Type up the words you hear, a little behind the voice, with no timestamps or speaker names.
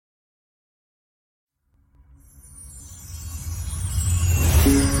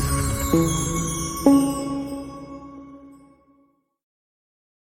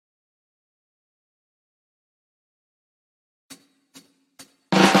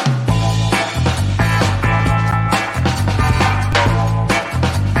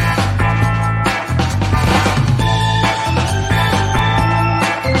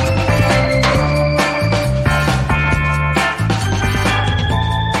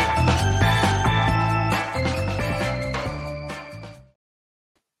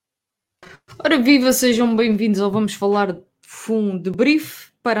Ora viva, sejam bem-vindos ao Vamos Falar de Fundo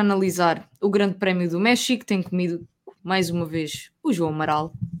Debrief para analisar o Grande Prémio do México. Tenho comigo mais uma vez o João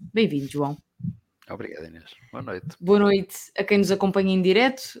Amaral. Bem-vindo, João. Obrigado, Inês. Boa noite. Boa noite a quem nos acompanha em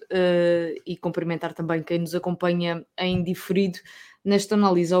direto e cumprimentar também quem nos acompanha em diferido nesta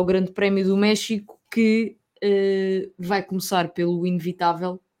análise ao Grande Prémio do México, que vai começar pelo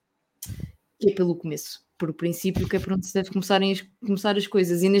inevitável, que é pelo começo. Por o princípio, que é por onde se deve começar as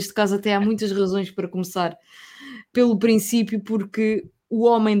coisas. E neste caso até há muitas razões para começar pelo princípio, porque o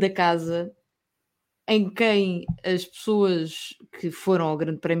homem da casa, em quem as pessoas que foram ao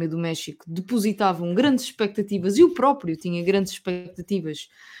Grande Prémio do México depositavam grandes expectativas, e o próprio tinha grandes expectativas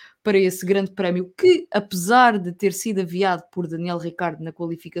para esse Grande Prémio, que apesar de ter sido aviado por Daniel Ricciardo na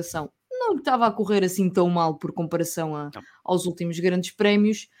qualificação, não estava a correr assim tão mal por comparação aos últimos grandes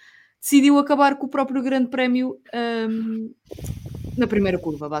prémios, decidiu acabar com o próprio Grande Prémio na primeira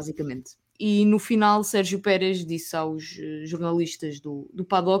curva, basicamente. E no final, Sérgio Pérez disse aos jornalistas do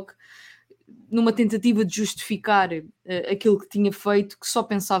paddock, numa tentativa de justificar aquilo que tinha feito, que só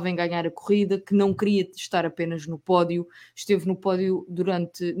pensava em ganhar a corrida, que não queria estar apenas no pódio, esteve no pódio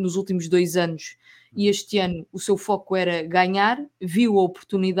nos últimos 2 anos e este ano o seu foco era ganhar, viu a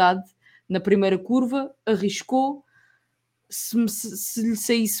oportunidade na primeira curva, arriscou, se lhe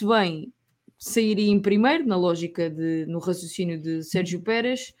saísse bem, sairia em primeiro, no raciocínio de Sérgio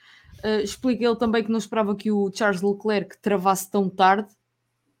Pérez. Explica ele também que não esperava que o Charles Leclerc travasse tão tarde,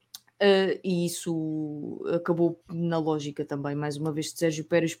 e isso acabou na lógica também, mais uma vez, de Sérgio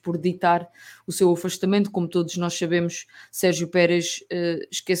Pérez por ditar o seu afastamento. Como todos nós sabemos, Sérgio Pérez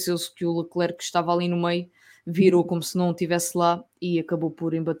esqueceu-se que o Leclerc estava ali no meio, virou como se não estivesse lá e acabou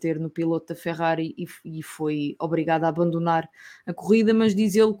por embater no piloto da Ferrari e foi obrigado a abandonar a corrida, mas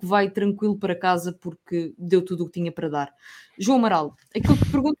diz ele que vai tranquilo para casa porque deu tudo o que tinha para dar. João Amaral, aquilo que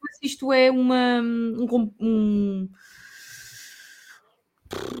te pergunto é se isto é um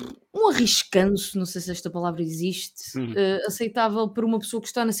arriscanço, não sei se esta palavra existe, aceitável para uma pessoa que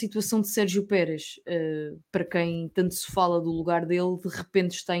está na situação de Sérgio Pérez, para quem tanto se fala do lugar dele, de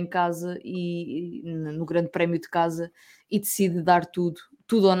repente está em casa e no Grande Prémio de casa e decide dar tudo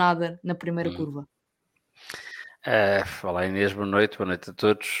ou nada na primeira curva. Olá Inês, boa noite a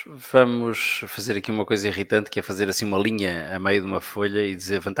todos. Vamos fazer aqui uma coisa irritante, que é fazer assim uma linha a meio de uma folha e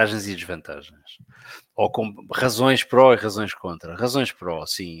dizer vantagens e desvantagens. Ou com razões pró e razões contra. Razões pró,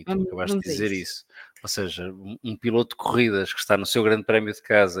 sim, tu acabaste de dizer isso. Ou seja, um piloto de corridas que está no seu grande prémio de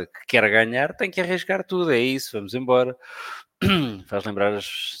casa, que quer ganhar, tem que arriscar tudo, é isso, vamos embora. Faz lembrar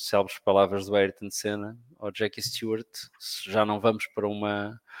as célebres palavras do Ayrton Senna ou Jackie Stewart: já não vamos para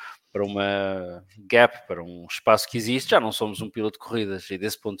uma gap, para um espaço que existe, já não somos um piloto de corridas, e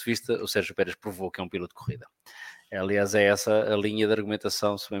desse ponto de vista o Sérgio Pérez provou que é um piloto de corrida. Aliás, é essa a linha de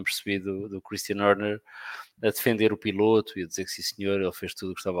argumentação, se bem percebido, do Christian Horner, a defender o piloto e a dizer que sim senhor, ele fez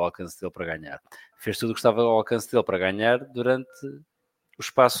tudo o que estava ao alcance dele para ganhar. Fez tudo o que estava ao alcance dele para ganhar durante o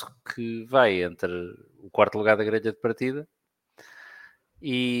espaço que vai entre o quarto lugar da grelha de partida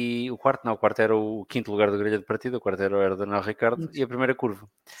e o quarto era o quinto lugar da grelha de partida, o quarto era o Daniel Ricciardo e a primeira curva.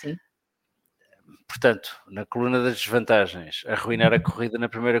 Sim. Portanto, na coluna das desvantagens, arruinar a corrida na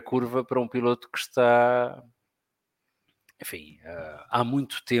primeira curva para um piloto que está, enfim, há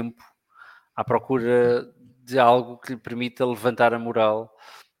muito tempo à procura de algo que lhe permita levantar a moral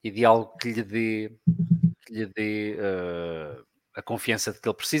e de algo que lhe dê a confiança de que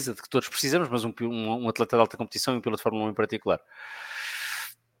ele precisa, de que todos precisamos, mas um atleta de alta competição e um piloto de Fórmula 1 em particular.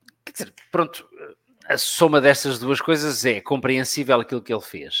 Quer dizer, pronto, a soma destas duas coisas é compreensível aquilo que ele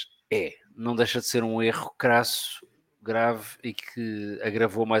fez. Não deixa de ser um erro crasso, grave e que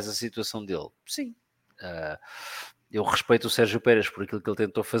agravou mais a situação dele. Sim. Eu respeito o Sérgio Pérez por aquilo que ele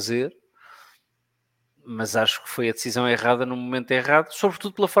tentou fazer, mas acho que foi a decisão errada no momento errado,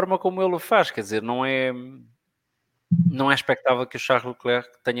 sobretudo pela forma como ele o faz. Quer dizer, não é expectável que o Charles Leclerc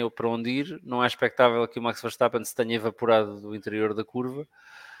tenha para onde ir, não é expectável que o Max Verstappen se tenha evaporado do interior da curva.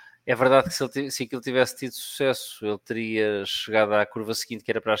 É verdade que se aquilo tivesse tido sucesso, ele teria chegado à curva seguinte, que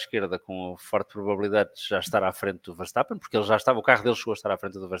era para a esquerda, com forte probabilidade de já estar à frente do Verstappen, porque ele já estava, o carro dele chegou a estar à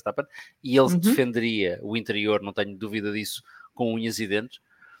frente do Verstappen, e ele defenderia o interior, não tenho dúvida disso, com unhas e dentes,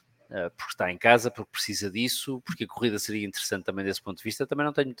 porque está em casa, porque precisa disso, porque a corrida seria interessante também desse ponto de vista. Também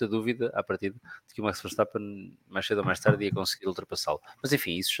não tenho muita dúvida, à partida, de que o Max Verstappen, mais cedo ou mais tarde, ia conseguir ultrapassá-lo. Mas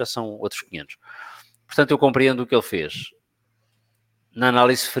enfim, isso já são outros 500. Portanto, eu compreendo o que ele fez. Na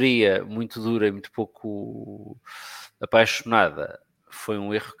análise fria, muito dura e muito pouco apaixonada, foi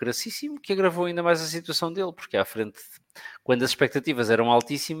um erro grassíssimo que agravou ainda mais a situação dele, porque à frente, quando as expectativas eram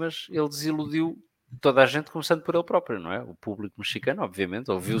altíssimas, ele desiludiu toda a gente, começando por ele próprio, não é? O público mexicano,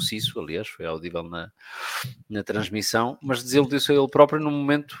 obviamente, ouviu-se isso, aliás, foi audível na transmissão, mas desiludiu-se a ele próprio no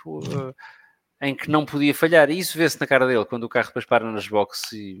momento em que não podia falhar. E isso vê-se na cara dele, quando o carro depois para nas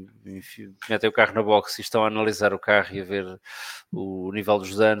boxes e metem o carro na box e estão a analisar o carro e a ver o nível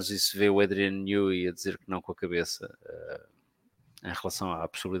dos danos, e se vê o Adrian Newey a dizer que não com a cabeça em relação à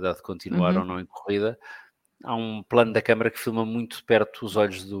possibilidade de continuar ou não em corrida. Há um plano da câmara que filma muito de perto os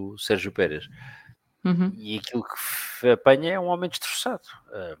olhos do Sérgio Pérez. E aquilo que apanha é um homem destroçado.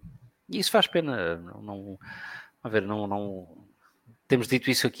 E isso faz pena. Não temos dito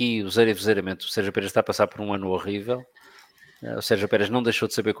isso aqui, useiramente. O Sérgio Pérez está a passar por um ano horrível. O Sérgio Pérez não deixou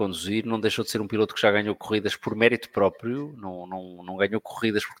de saber conduzir, não deixou de ser um piloto que já ganhou corridas por mérito próprio, não ganhou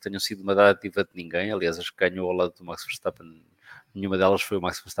corridas porque tenham sido uma dádiva de ninguém. Aliás, as que ganhou ao lado do Max Verstappen, nenhuma delas foi o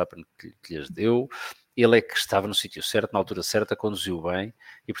Max Verstappen que lhes deu. Ele é que estava no sítio certo, na altura certa, conduziu bem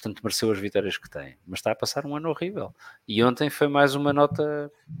e, portanto, mereceu as vitórias que tem. Mas está a passar um ano horrível. E ontem foi mais uma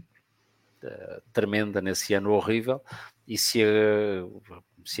nota tremenda nesse ano horrível. E se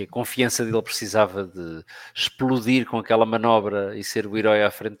a confiança dele precisava de explodir com aquela manobra e ser o herói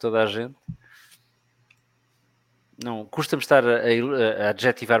à frente de toda a gente, não custa-me estar a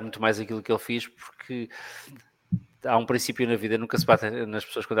adjetivar muito mais aquilo que ele fez, porque há um princípio na vida, nunca se bate nas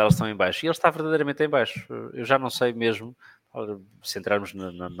pessoas quando elas estão em baixo, e ele está verdadeiramente em baixo. Eu já não sei mesmo, se entrarmos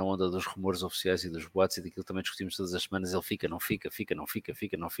na onda dos rumores oficiais e dos boatos e daquilo que também discutimos todas as semanas, ele fica, não fica.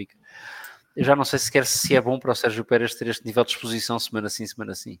 Eu já não sei sequer se é bom para o Sérgio Pérez ter este nível de exposição semana sim,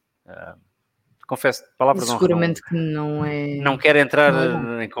 semana sim. Confesso, palavra de honra, Seguramente que não é. não quero entrar Não é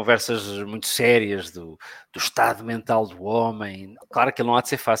bom. em conversas muito sérias do estado mental do homem. Claro que ele não há de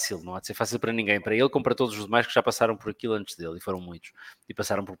ser fácil, não há de ser fácil para ninguém, para ele como para todos os demais que já passaram por aquilo antes dele, e foram muitos, e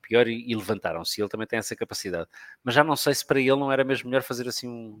passaram por pior e levantaram-se. Ele também tem essa capacidade. Mas já não sei se para ele não era mesmo melhor fazer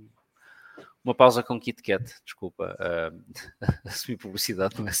assim uma pausa com Kit Kat, desculpa, assumir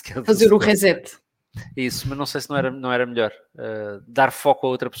publicidade, não é sequer Fazer o reset. isso, mas não sei se não era melhor dar foco a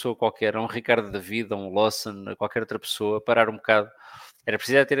outra pessoa qualquer, a um Ricardo David, a um Lawson, a qualquer outra pessoa, parar um bocado. Era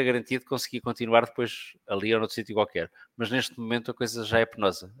preciso ter a garantia de conseguir continuar depois ali ou noutro sítio qualquer, mas neste momento a coisa já é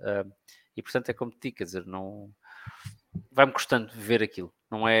penosa. E portanto é como te digo, quer dizer, não vai-me custando ver aquilo,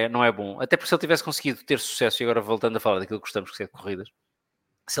 não é bom. Até porque se ele tivesse conseguido ter sucesso, e agora voltando a falar daquilo que gostamos, que é de corridas,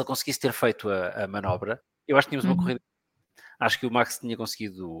 se ele conseguisse ter feito a manobra, eu acho que tínhamos uma corrida. Acho que o Max tinha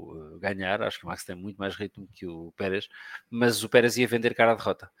conseguido ganhar, acho que o Max tem muito mais ritmo que o Pérez, mas o Pérez ia vender cara à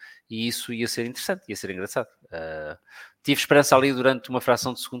derrota. E isso ia ser interessante, ia ser engraçado. Tive esperança ali durante uma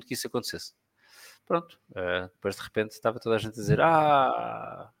fração de segundo que isso acontecesse. Pronto, depois de repente estava toda a gente a dizer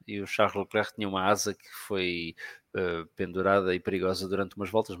e o Charles Leclerc tinha uma asa que foi pendurada e perigosa durante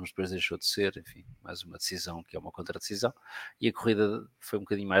umas voltas, mas depois deixou de ser, enfim, mais uma decisão que é uma contradecisão, e a corrida foi um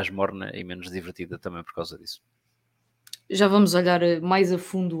bocadinho mais morna e menos divertida também por causa disso. Já vamos olhar mais a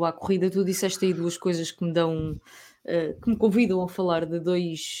fundo à corrida. Tu disseste aí duas coisas que me dão, que me convidam a falar de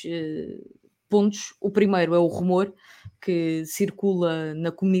dois pontos. O primeiro é o rumor que circula na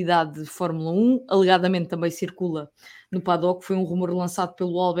comunidade de Fórmula 1, alegadamente também circula no paddock. Foi um rumor lançado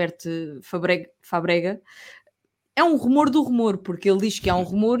pelo Albert Fabrega. É um rumor do rumor, porque ele diz que há um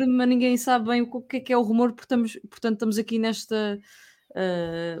rumor, mas ninguém sabe bem o que é o rumor, portanto estamos aqui nesta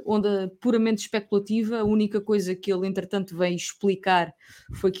onda puramente especulativa. A única coisa que ele, entretanto, veio explicar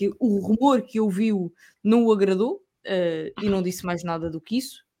foi que o rumor que ouviu não o agradou e não disse mais nada do que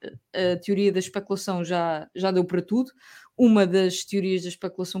isso. A teoria da especulação já deu para tudo. Uma das teorias da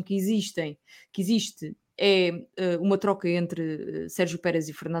especulação que existe é uma troca entre Sérgio Pérez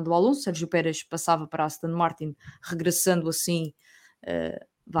e Fernando Alonso. Sérgio Pérez passava para a Aston Martin, regressando assim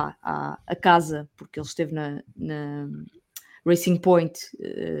à casa, porque ele esteve na Racing Point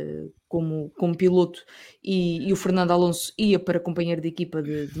como piloto, e o Fernando Alonso ia para companheiro de equipa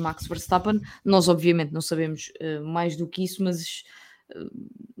de Max Verstappen. Nós obviamente não sabemos mais do que isso, mas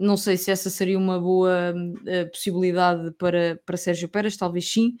não sei se essa seria uma boa possibilidade para Sérgio Pérez.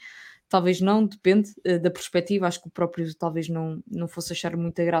 Talvez sim, talvez não, depende da perspectiva. Acho que o próprio talvez não fosse achar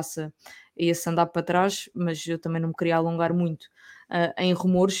muita graça a esse andar para trás, mas eu também não me queria alongar muito em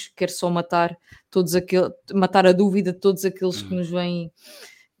rumores. Quero só matar a dúvida de todos aqueles que nos vêm,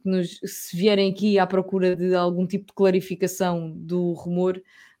 se vierem aqui à procura de algum tipo de clarificação do rumor.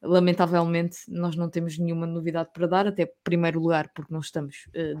 Lamentavelmente nós não temos nenhuma novidade para dar, até primeiro lugar porque não estamos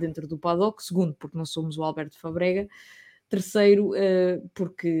dentro do paddock, segundo porque não somos o Alberto Fabrega, terceiro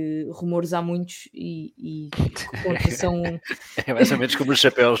porque rumores há muitos e são... É mais ou menos como os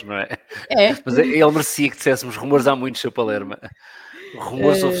chapéus, não é? É. Mas ele merecia que disséssemos rumores há muitos, seu Palerma.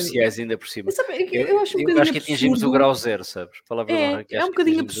 Rumores oficiais ainda por cima. Eu acho um bocadinho acho que atingimos o absurdo. grau zero, sabes? Palavra de honra, que É acho um que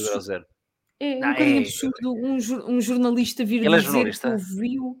bocadinho atingimos o grau zero. É um Não, bocadinho absurdo um jornalista vir ele é dizer que jornalista?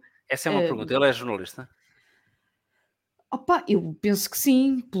 ouviu. Essa é uma pergunta. Ele é jornalista? Opa, eu penso que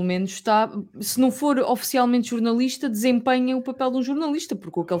sim, pelo menos está, se não for oficialmente jornalista, desempenha o papel de um jornalista,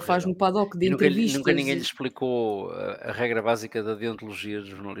 porque o que ele faz Horrível. no paddock de E nunca entrevistas ninguém lhe explicou a regra básica da deontologia do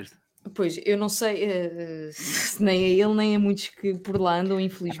jornalista? pois, eu não sei, se nem a ele nem a muitos que por lá andam,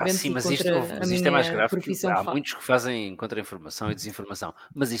 Epá, infelizmente, sim, e contra a mas isto é mais minha grave que profissão há muitos que fazem contra-informação e desinformação,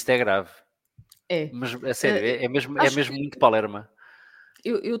 mas isto é grave. é. Mas a sério, Eh, é Acho mesmo que muito palerma.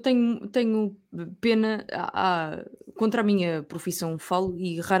 eu tenho pena contra a minha profissão falo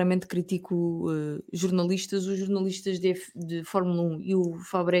e raramente critico, jornalistas. Os jornalistas de Fórmula 1 e o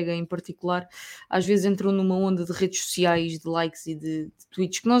Fabrega em particular, às vezes entram numa onda de redes sociais, de likes e de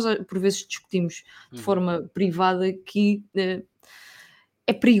tweets que nós, por vezes, discutimos de Uhum, forma privada que,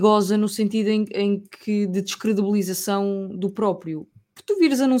 é perigosa no sentido em que de descredibilização do próprio. Por tu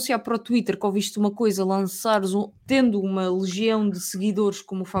vires anunciar para o Twitter que ouviste uma coisa, lançares tendo uma legião de seguidores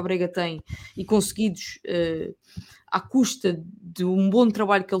como o Fabrega tem e conseguidos, à custa de um bom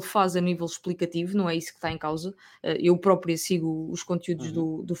trabalho que ele faz a nível explicativo, não é isso que está em causa. Eu própria sigo os conteúdos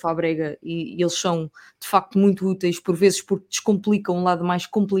uhum. do Fabrega e eles são de facto muito úteis, por vezes porque descomplicam um lado mais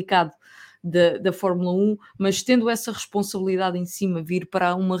complicado da Fórmula 1, mas tendo essa responsabilidade em cima, vir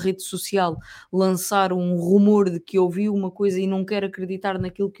para uma rede social, lançar um rumor de que ouviu uma coisa e não quer acreditar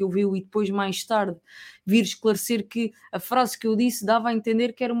naquilo que ouviu e depois mais tarde vir esclarecer que a frase que eu disse dava a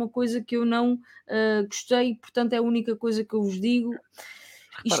entender que era uma coisa que eu não gostei, portanto é a única coisa que eu vos digo.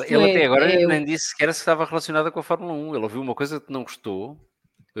 Repara, Isto ele é, até agora nem disse sequer se estava relacionada com a Fórmula 1. Ele ouviu uma coisa que não gostou,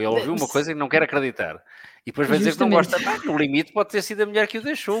 ele ouviu uma coisa que não quer acreditar. E depois vai dizer que não justamente. gosta. Pá, no limite pode ter sido a mulher que o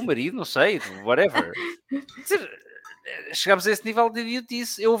deixou, o marido, não sei, whatever. Quer dizer, chegámos a esse nível de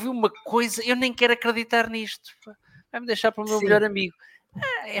idiotice. Eu ouvi uma coisa, eu nem quero acreditar nisto. Pá. Vai-me deixar para o meu melhor Sim, amigo.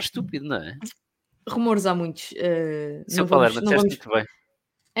 Ah, é estúpido, não é? rumores há muitos. Seu Palermo, Não disseste vamos, muito bem.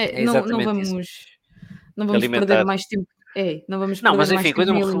 É não exatamente isso. vamos, não vamos perder Alimentar. mais tempo. Não vamos Não, perder mas mais enfim,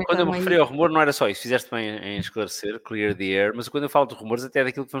 tempo em quando alimentar eu me mais referi isso. ao rumor, não era só isso. Fizeste bem em esclarecer, clear the air, mas quando eu falo de rumores, até é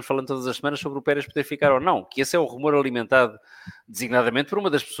daquilo que vamos falando todas as semanas sobre o Pérez poder ficar ou não, que esse é o rumor alimentado designadamente por uma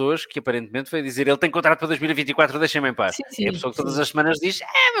das pessoas que aparentemente foi dizer ele tem contrato para 2024, deixem-me em paz. Sim, É a sim, pessoa que todas sim. as semanas diz,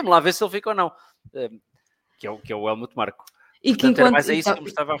 vamos lá ver se ele fica ou não. Eh, que é o Helmut Marko. E que Portanto, era enquanto, mais a isso que eu me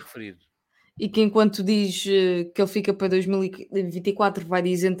estava a referir. e que enquanto diz que ele fica para 2024, vai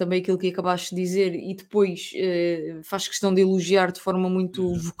dizendo também aquilo que acabaste de dizer e depois faz questão de elogiar de forma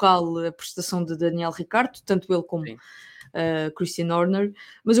muito Uhum, vocal a prestação de Daniel Ricciardo, tanto ele como sim. Christian Horner.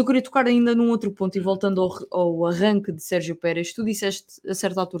 Mas eu queria tocar ainda num outro ponto e Uhum, voltando ao arranque de Sérgio Pérez, tu disseste a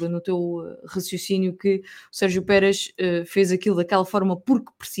certa altura no teu raciocínio que o Sérgio Pérez fez aquilo daquela forma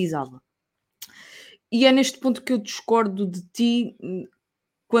porque precisava. E é neste ponto que eu discordo de ti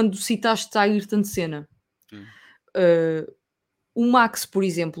quando citaste a Ayrton Senna. uhum, Uh, o Max, por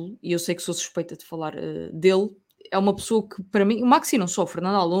exemplo, e eu sei que sou suspeita de falar dele, é uma pessoa que, para mim, o Max e não só,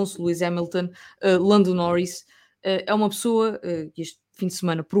 Fernando Alonso, Lewis Hamilton, Lando Norris, é uma pessoa, que este fim de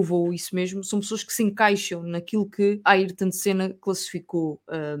semana provou isso mesmo, são pessoas que se encaixam naquilo que Ayrton Senna classificou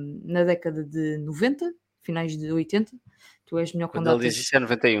na década de 90, finais de 80. Tu és melhor com quando ele diz datas. isso é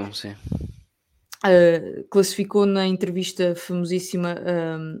 91, sim. Classificou na entrevista famosíssima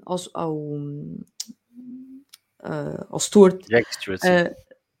ao Stewart, Jack Stewart, sim.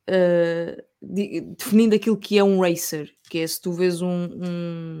 uh, definindo aquilo que é um racer, que é se tu vês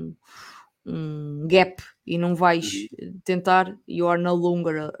um gap e não vais Uhum. tentar, you are no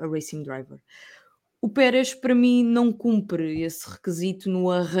longer a racing driver. O Pérez, para mim, não cumpre esse requisito no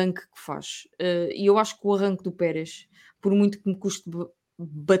arranque que faz. E eu acho que o arranque do Pérez, por muito que me custe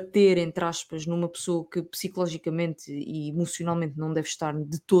bater, entre aspas, numa pessoa que psicologicamente e emocionalmente não deve estar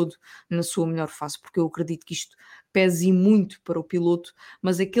de todo na sua melhor fase, porque eu acredito que isto pese muito para o piloto,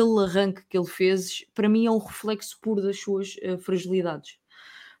 mas aquele arranque que ele fez, para mim, é um reflexo puro das suas fragilidades.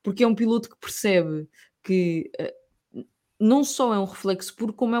 Porque é um piloto que percebe que não só é um reflexo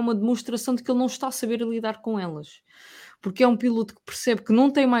puro, como é uma demonstração de que ele não está a saber lidar com elas. Porque é um piloto que percebe que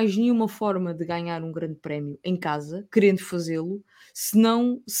não tem mais nenhuma forma de ganhar um grande prémio em casa, querendo fazê-lo, se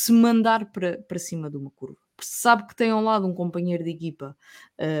não se mandar para cima de uma curva. Porque sabe que tem ao lado um companheiro de equipa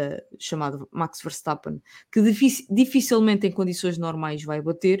chamado Max Verstappen, que dificilmente em condições normais vai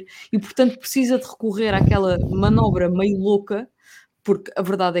bater e, portanto, precisa de recorrer àquela manobra meio louca, porque a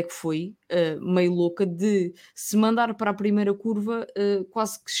verdade é que foi meio louca, de se mandar para a primeira curva,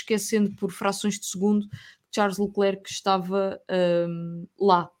 quase que esquecendo por frações de segundo que Charles Leclerc estava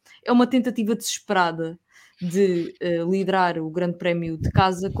lá. É uma tentativa desesperada de liderar o Grande Prémio de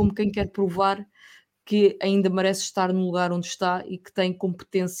casa, como quem quer provar que ainda merece estar no lugar onde está e que tem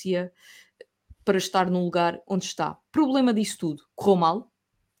competência para estar no lugar onde está. Problema disso tudo, correu mal,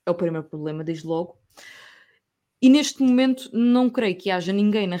 é o primeiro problema desde logo, e neste momento não creio que haja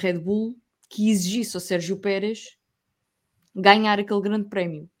ninguém na Red Bull que exigisse ao Sérgio Pérez ganhar aquele grande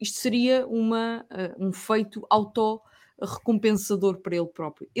prémio. Isto seria um feito auto-recompensador para ele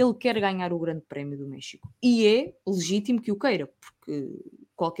próprio. Ele quer ganhar o grande prémio do México. E é legítimo que o queira, porque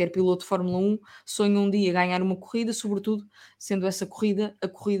qualquer piloto de Fórmula 1 sonha um dia ganhar uma corrida, sobretudo sendo essa corrida a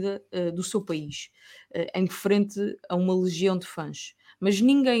corrida do seu país, em frente a uma legião de fãs. Mas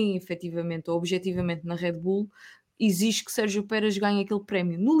ninguém, efetivamente ou objetivamente, na Red Bull exige que Sérgio Pérez ganhe aquele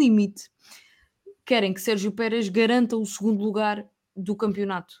prémio. No limite, querem que Sérgio Pérez garanta o segundo lugar do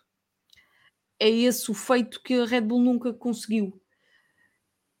campeonato. É esse o feito que a Red Bull nunca conseguiu.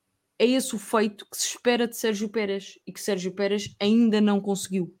 É esse o feito que se espera de Sérgio Pérez e que Sérgio Pérez ainda não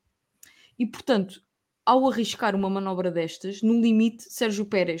conseguiu. E, portanto, ao arriscar uma manobra destas, no limite, Sérgio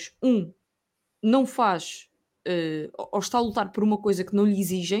Pérez, não faz, ou está a lutar por uma coisa que não lhe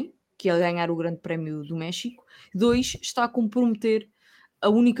exigem, que é ganhar o Grande Prémio do México. 2, está a comprometer a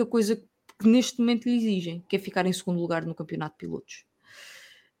única coisa que neste momento lhe exigem, que é ficar em segundo lugar no campeonato de pilotos.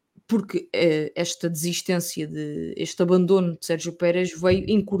 Porque esta desistência, este abandono de Sérgio Pérez veio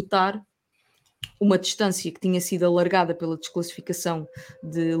encurtar uma distância que tinha sido alargada pela desclassificação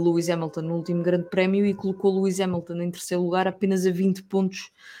de Lewis Hamilton no último Grande Prémio e colocou Lewis Hamilton em terceiro lugar apenas a 20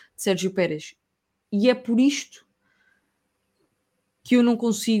 pontos de Sérgio Pérez. E é por isto que eu não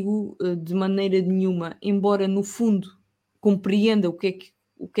consigo, de maneira nenhuma, embora no fundo compreenda o que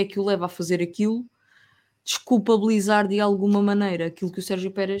é que o leva a fazer aquilo, desculpabilizar de alguma maneira aquilo que o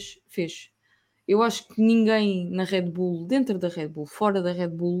Sérgio Pérez fez. Eu acho que ninguém na Red Bull, dentro da Red Bull, fora da Red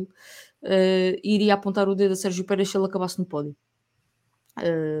Bull, iria apontar o dedo a Sérgio Pérez se ele acabasse no pódio.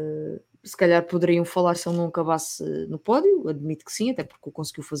 Se calhar poderiam falar se ele não acabasse no pódio, admito que sim, até porque o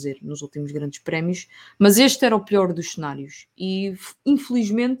conseguiu fazer nos últimos grandes prémios, mas este era o pior dos cenários e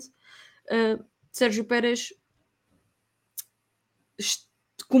infelizmente Sérgio Pérez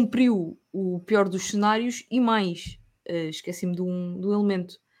cumpriu o pior dos cenários e mais, esqueci-me de um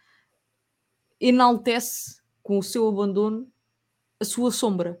elemento, enaltece com o seu abandono a sua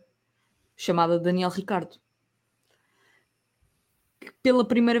sombra, chamada Daniel Ricciardo. Pela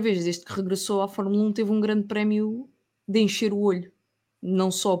primeira vez desde que regressou à Fórmula 1 teve um grande prémio de encher o olho,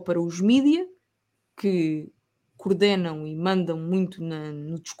 não só para os mídia, que coordenam e mandam muito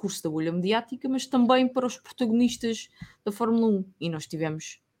no discurso da bolha mediática, mas também para os protagonistas da Fórmula 1. E nós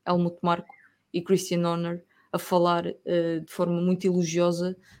tivemos Helmut Marko e Christian Horner a falar de forma muito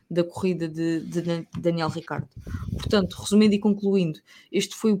elogiosa da corrida de Daniel Ricciardo. Portanto, resumindo e concluindo,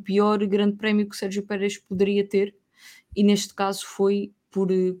 este foi o pior grande prémio que Sérgio Pérez poderia ter e neste caso foi por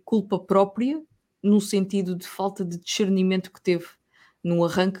culpa própria, no sentido de falta de discernimento que teve no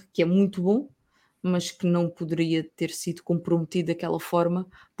arranque, que é muito bom, mas que não poderia ter sido comprometido daquela forma,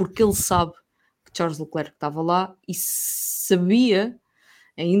 porque ele sabe que Charles Leclerc estava lá e sabia,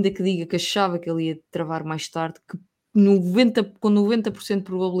 ainda que diga que achava que ele ia travar mais tarde, que com 90% de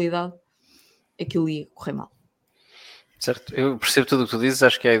probabilidade aquilo ia correr mal. Certo, eu percebo tudo o que tu dizes,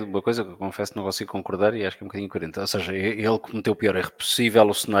 acho que é uma coisa que eu confesso que não consigo concordar e acho que é um bocadinho incoerente. Ou seja, ele cometeu o pior erro possível,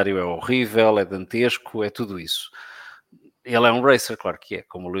 o cenário é horrível, é dantesco, é tudo isso. Ele é um racer, claro que é,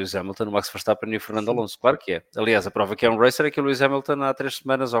 como o Lewis Hamilton, o Max Verstappen e o Fernando Alonso, claro que é. Aliás, a prova que é um racer é que o Lewis Hamilton há 3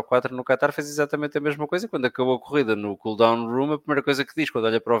 semanas ou 4 no Qatar fez exatamente a mesma coisa. Quando acabou a corrida no cooldown room, a primeira coisa que diz, quando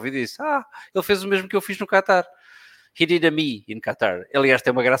olha para o vídeo, diz: ele fez o mesmo que eu fiz no Qatar. He did a me in Qatar. Aliás,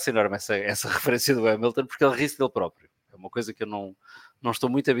 tem uma graça enorme essa referência do Hamilton, porque ele ri-se dele próprio. É uma coisa que eu não estou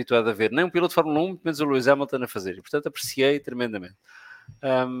muito habituado a ver. Nem um piloto de Fórmula 1, muito menos o Lewis Hamilton a fazer. E, portanto, apreciei tremendamente.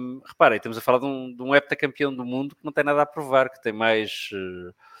 Reparem, estamos a falar de um heptacampeão do mundo que não tem nada a provar, que tem mais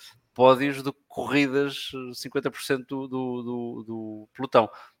pódios do que corridas, 50% do pelotão.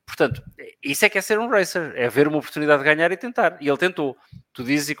 Portanto, isso é que é ser um racer, é ver uma oportunidade de ganhar e tentar. E ele tentou. Tu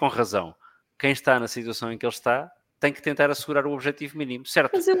dizes e com razão. Quem está na situação em que ele está tem que tentar assegurar o objetivo mínimo,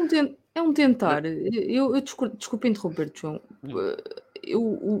 certo? Mas é um tentar. Eu desculpa interromper-te, João.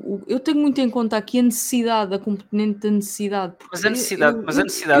 Eu tenho muito em conta aqui a necessidade, a componente da necessidade. Mas a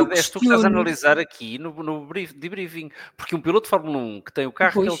necessidade és tu que estás a analisar aqui no debriefing. Porque um piloto de Fórmula 1 que tem o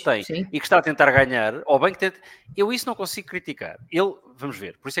carro que ele tem e que está a tentar ganhar, ou bem que tenta, eu isso não consigo criticar. Vamos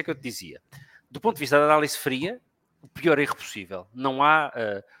ver, por isso é que eu te dizia. Do ponto de vista da análise fria, o pior erro possível. Não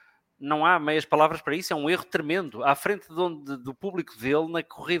há meias palavras para isso, é um erro tremendo. À frente do público dele, na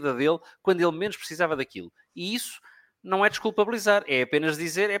corrida dele, quando ele menos precisava daquilo. E isso não é desculpabilizar, é apenas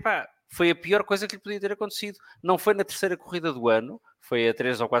dizer, foi a pior coisa que lhe podia ter acontecido. Não foi na terceira corrida do ano, foi a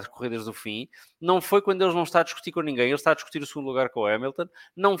 3 ou 4 corridas do fim, não foi quando ele não está a discutir com ninguém, ele está a discutir o segundo lugar com o Hamilton,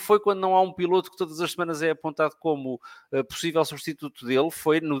 não foi quando não há um piloto que todas as semanas é apontado como possível substituto dele,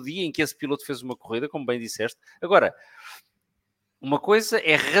 foi no dia em que esse piloto fez uma corrida, como bem disseste. Agora, uma coisa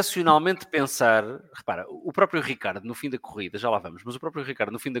é racionalmente pensar, repara, o próprio Ricardo no fim da corrida, já lá vamos, mas o próprio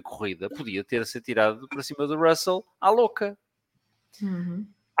Ricardo no fim da corrida podia ter-se atirado para cima do Russell à louca.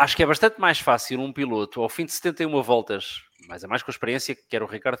 Acho que é bastante mais fácil um piloto, ao fim de 71 voltas, mais a mais com a experiência que quer o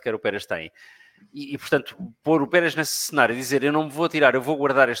Ricardo, quer o Pérez têm, e portanto, pôr o Pérez nesse cenário e dizer, eu não me vou atirar, eu vou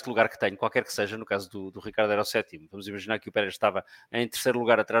guardar este lugar que tenho, qualquer que seja, no caso do Ricardo era o sétimo, vamos imaginar que o Pérez estava em terceiro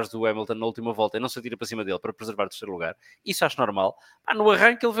lugar atrás do Hamilton na última volta e não se atira para cima dele para preservar o terceiro lugar, isso acho normal. No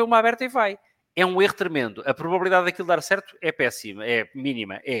arranque ele vê uma aberta e vai. É um erro tremendo. A probabilidade daquilo dar certo é péssima, é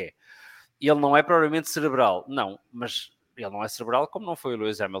mínima, é. Ele não é provavelmente cerebral, não, mas ele não é cerebral como não foi o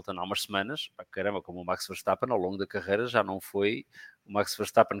Lewis Hamilton há umas semanas, caramba, como o Max Verstappen ao longo da carreira já não foi o Max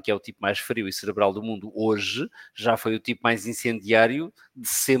Verstappen, que é o tipo mais frio e cerebral do mundo hoje, já foi o tipo mais incendiário de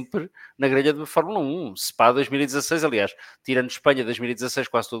sempre na grelha da Fórmula 1. Spa 2016, aliás, tirando Espanha 2016,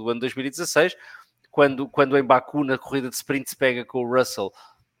 quase todo o ano 2016, quando em Baku, na corrida de sprint, se pega com o Russell,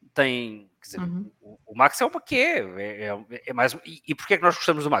 tem, quer dizer, o Max é uma que é mais, e porquê é que nós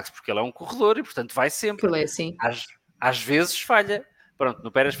gostamos do Max? Porque ele é um corredor e, portanto, vai sempre. Ele é assim. Às vezes falha. Pronto,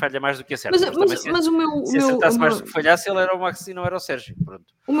 no Pérez falha mais do que acerta. Mas se acertasse mais do que falhasse, ele era o Max e não era o Sérgio. Pronto.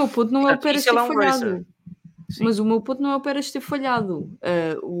 O meu ponto não é o Pérez ter falhado. Sim. Mas o meu ponto não é o Pérez ter falhado.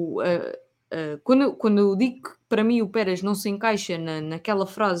 Quando eu digo que para mim o Pérez não se encaixa naquela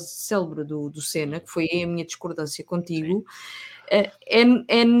frase célebre do Senna, que foi a minha discordância contigo,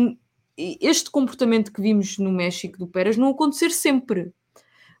 este comportamento que vimos no México do Pérez não acontecer sempre.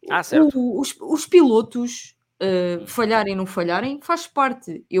 Certo. Os pilotos falharem ou não falharem faz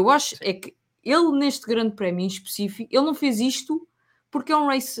parte. Eu acho é que ele neste grande prémio em específico, ele não fez isto porque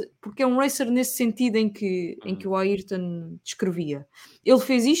é um racer nesse sentido em que o Ayrton descrevia. Ele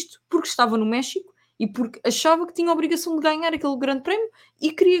fez isto porque estava no México e porque achava que tinha a obrigação de ganhar aquele grande prémio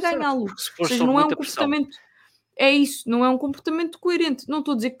e queria ganhá-lo. Ou seja, não é um comportamento... É isso, não é um comportamento coerente. Não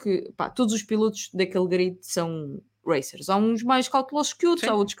estou a dizer que todos os pilotos daquele grid são racers. Há uns mais cautelosos que outros,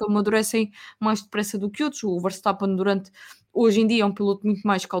 há outros que amadurecem mais depressa do que outros. O Verstappen hoje em dia é um piloto muito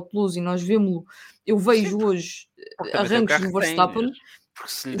mais cauteloso e nós vemos-lo. Eu vejo hoje arranques do Verstappen.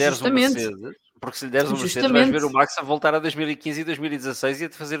 Porque se lhe deres um Mercedes, vais ver o Max a voltar a 2015 e 2016 e a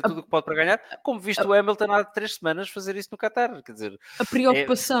fazer tudo o que pode para ganhar, como viste o Hamilton há 3 semanas fazer isso no Qatar. Quer dizer, a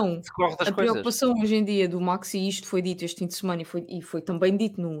preocupação hoje em dia do Max, e isto foi dito este fim de semana e foi também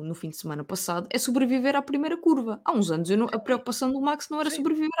dito no fim de semana passado, é sobreviver à primeira curva. Há uns anos a preocupação do Max não era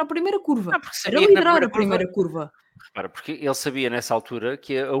sobreviver à primeira curva, era liderar a primeira curva. Repara, porque ele sabia nessa altura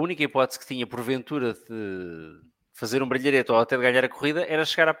que a única hipótese que tinha porventura de fazer um brilharete ou até de ganhar a corrida era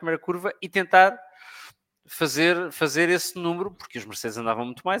chegar à primeira curva e tentar fazer esse número, porque os Mercedes andavam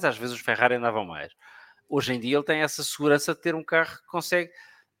muito mais, às vezes os Ferrari andavam mais. Hoje em dia ele tem essa segurança de ter um carro que consegue...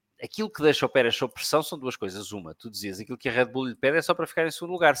 Aquilo que deixa o Pérez sob pressão são duas coisas. Uma, tu dizias, aquilo que a Red Bull lhe pede é só para ficar em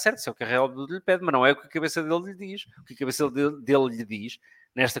segundo lugar. Certo, isso é o que a Red Bull lhe pede, mas não é o que a cabeça dele lhe diz. O que a cabeça dele lhe diz,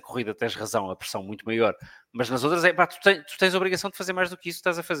 nesta corrida tens razão, a pressão muito maior, mas nas outras tu tens a obrigação de fazer mais do que isso que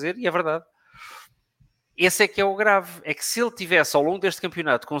estás a fazer, e é verdade. Esse é que é o grave. É que se ele tivesse, ao longo deste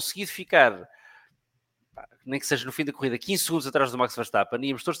campeonato, conseguido ficar, nem que seja no fim da corrida, 15 segundos atrás do Max Verstappen,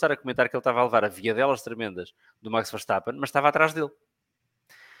 íamos todos estar a comentar que ele estava a levar a viadelas tremendas do Max Verstappen, mas estava atrás dele.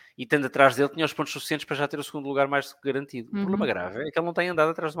 E tendo atrás dele, tinha os pontos suficientes para já ter o segundo lugar mais do que garantido. O problema grave é que ele não tem andado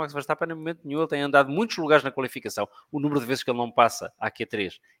atrás do Max Verstappen em momento nenhum. Ele tem andado muitos lugares na qualificação. O número de vezes que ele não passa à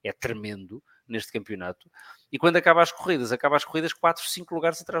Q3 é tremendo neste campeonato. E quando acaba as corridas 4, 5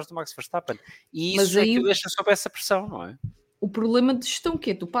 lugares atrás do Max Verstappen. E isso é que o deixa sob essa pressão, não é? O problema de gestão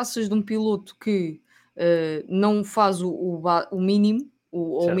que é, tu passas de um piloto que não faz o mínimo,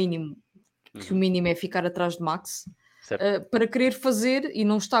 o mínimo, que o mínimo é ficar atrás de Max, para querer fazer e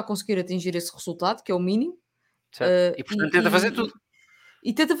não está a conseguir atingir esse resultado, que é o mínimo. E portanto tenta fazer tudo.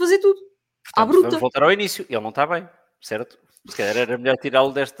 E tenta fazer tudo. Portanto, à bruta. Vamos voltar ao início. Ele não está bem, certo? Se calhar era melhor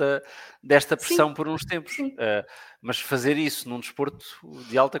tirá-lo desta pressão por uns tempos. Mas fazer isso num desporto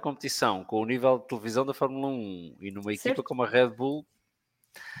de alta competição, com o nível de televisão da Fórmula 1 e numa equipa como a Red Bull,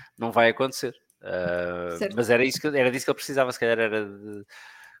 não vai acontecer. Mas era disso que ele precisava, se calhar era de...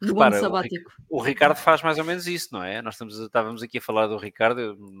 Repara, o Ricardo faz mais ou menos isso, não é? Nós estávamos aqui a falar do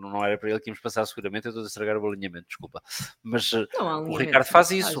Ricardo, não era para ele que íamos passar seguramente, eu estou a estragar o alinhamento, desculpa. Mas o Ricardo faz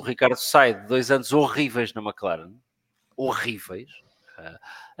isso, o Ricardo sai de 2 anos horríveis na McLaren, horríveis,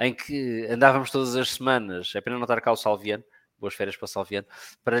 em que andávamos todas as semanas, é pena não estar cá o Salviano, boas férias para o Salviano,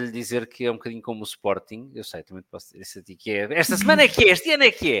 para lhe dizer que é um bocadinho como o Sporting. Eu sei, também posso dizer isso a ti, que é esta semana é que é, este ano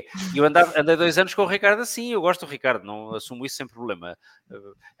é que é. E eu andei 2 anos com o Ricardo assim, eu gosto do Ricardo, não assumo isso sem problema.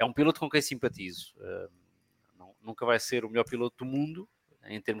 É um piloto com quem simpatizo. Nunca vai ser o melhor piloto do mundo,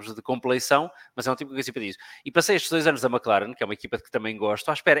 em termos de compleição, mas é um tipo com quem simpatizo. E passei estes 2 anos da McLaren, que é uma equipa de que também gosto,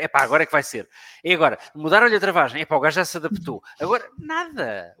 à espera, agora é que vai ser. E agora, mudaram-lhe a travagem, o gajo já se adaptou. Agora,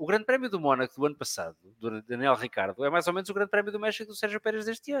 nada. O Grande Prémio do Mónaco do ano passado, do Daniel Ricciardo, é mais ou menos o Grande Prémio do México do Sérgio Pérez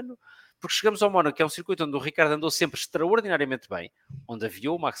deste ano. Porque chegamos ao Mónaco, que é um circuito onde o Ricciardo andou sempre extraordinariamente bem, onde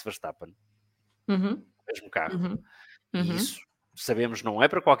aviou o Max Verstappen, Uhum. mesmo carro, Uhum. e isso, sabemos, não é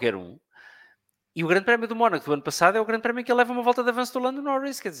para qualquer um. E o Grande Prémio do Mónaco do ano passado é o Grande Prémio que ele leva uma volta de avanço do Lando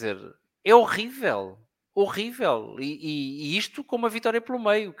Norris, quer dizer, é horrível, horrível. E isto com uma vitória pelo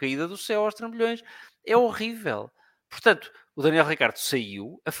meio, caída do céu aos trambolhões, é horrível. Portanto, o Daniel Ricciardo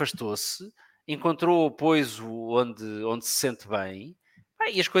saiu, afastou-se, encontrou apoio onde se sente bem,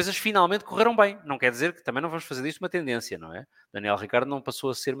 e as coisas finalmente correram bem. Não quer dizer que também não vamos fazer disto uma tendência, não é? Daniel Ricciardo não passou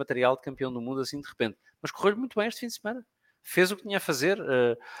a ser material de campeão do mundo assim de repente, mas correu-lhe muito bem este fim de semana. Fez o que tinha a fazer.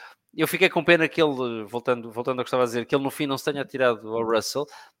 Eu fiquei com pena que ele, voltando ao que estava a dizer, que ele no fim não se tenha atirado ao Russell.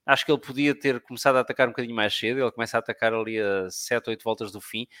 Acho que ele podia ter começado a atacar um bocadinho mais cedo. Ele começa a atacar ali a 7, 8 voltas do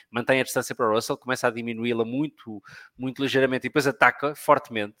fim, mantém a distância para o Russell, começa a diminuí-la muito, muito ligeiramente e depois ataca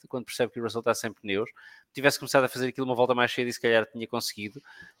fortemente quando percebe que o Russell está sem pneus. Tivesse começado a fazer aquilo uma volta mais cedo e se calhar tinha conseguido.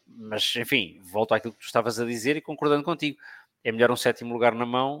 Mas, enfim, volto àquilo que tu estavas a dizer e concordando contigo. É melhor um 7º lugar na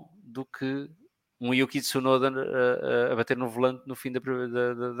mão do que um Yuki Tsunoda a bater no volante no fim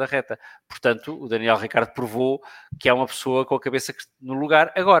da reta. Portanto, o Daniel Ricciardo provou que é uma pessoa com a cabeça no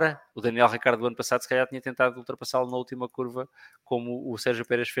lugar agora. O Daniel Ricciardo do ano passado se calhar tinha tentado ultrapassá-lo na última curva, como o Sérgio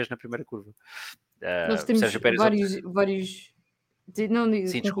Pérez fez na primeira curva. Nós temos Sérgio Pérez... vários... Não,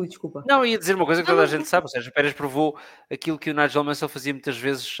 Sim, conclui, desculpa. desculpa. Não, ia dizer uma coisa que Não, toda a não, gente sabe. O Sérgio Pérez provou aquilo que o Nigel Mansell fazia muitas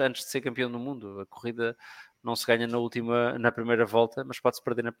vezes antes de ser campeão do mundo. A corrida não se ganha na primeira volta, mas pode-se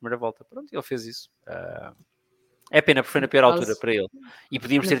perder na primeira volta. Pronto, ele fez isso. É pena, porque foi na pior altura para ele. E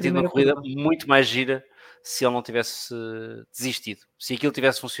podíamos na ter tido uma primeira corrida curva. muito mais gira se ele não tivesse desistido. Se aquilo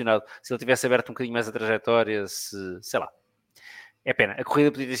tivesse funcionado, se ele tivesse aberto um bocadinho mais a trajetória, sei lá. É pena, a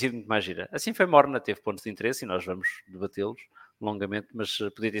corrida podia ter sido muito mais gira. Assim foi morna, teve pontos de interesse e nós vamos debatê-los longamente, mas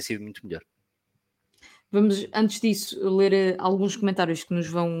podia ter sido muito melhor. Vamos, antes disso, ler alguns comentários que nos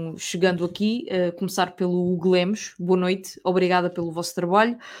vão chegando aqui. Começar pelo Hugo Lemos. Boa noite, obrigada pelo vosso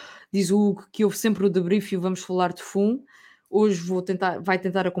trabalho. Diz o Hugo que houve sempre o debrief e o Vamos Falar de FUM. Hoje vai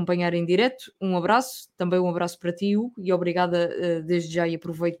tentar acompanhar em direto. Um abraço, também um abraço para ti, Hugo, e obrigada desde já. E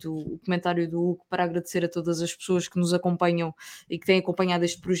aproveito o comentário do Hugo para agradecer a todas as pessoas que nos acompanham e que têm acompanhado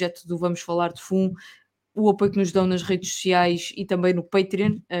este projeto do Vamos Falar de FUM, o apoio que nos dão nas redes sociais e também no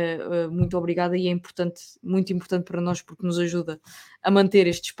Patreon. Muito obrigada, e é importante, muito importante para nós, porque nos ajuda a manter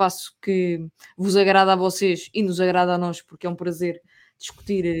este espaço que vos agrada a vocês e nos agrada a nós, porque é um prazer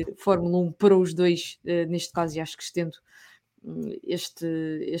discutir Fórmula 1 para os dois, neste caso, e acho que estendo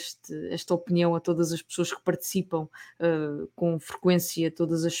esta opinião a todas as pessoas que participam com frequência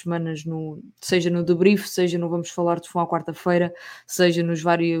todas as semanas, seja no Debrief, seja no Vamos Falar de FUM à quarta-feira, seja nas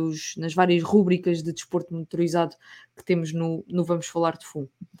várias rúbricas de desporto motorizado que temos no Vamos Falar de FUM.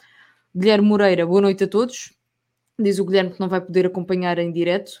 Guilherme Moreira, boa noite a todos. Diz o Guilherme que não vai poder acompanhar em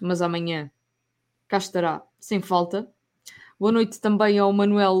direto, mas amanhã cá estará sem falta. Boa noite também ao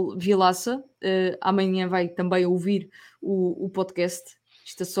Manuel Vilaça. Amanhã vai também ouvir o podcast.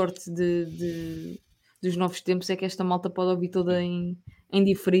 Esta sorte dos novos tempos é que esta malta pode ouvir toda em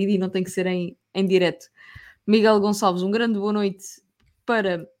diferido e não tem que ser em direto. Miguel Gonçalves, um grande boa noite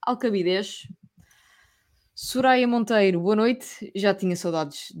para Alcabidez. Soraya Monteiro, boa noite. Já tinha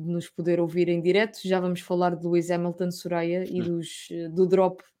saudades de nos poder ouvir em direto. Já vamos falar de Lewis Hamilton, Soraya, e do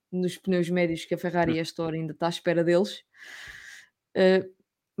drop nos pneus médios que a Ferrari a esta hora ainda está à espera deles.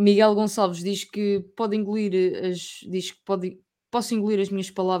 Miguel Gonçalves diz que posso engolir as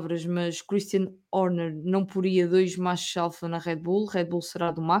minhas palavras, mas Christian Horner não poria 2 machos alfa na Red Bull. Red Bull será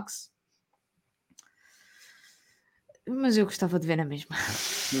do Max. Mas eu gostava de ver na mesma.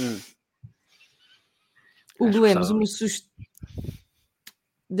 O Lemos,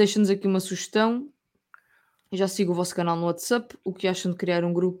 deixa-nos aqui uma sugestão. Já sigo o vosso canal no WhatsApp. O que acham de criar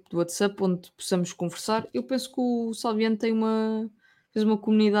um grupo do WhatsApp onde possamos conversar? Eu penso que o Salviano fez uma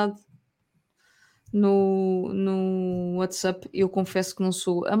comunidade no WhatsApp. Eu confesso que não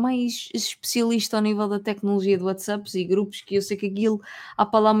sou a mais especialista ao nível da tecnologia de WhatsApps e grupos, que eu sei que aquilo há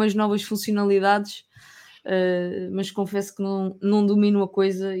para lá umas novas funcionalidades, mas confesso que não domino a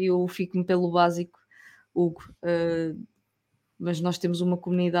coisa e eu fico-me pelo básico, Hugo. Mas nós temos uma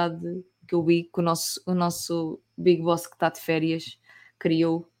comunidade que eu vi que o nosso Big Boss que está de férias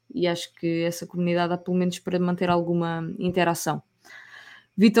criou, e acho que essa comunidade há pelo menos para manter alguma interação.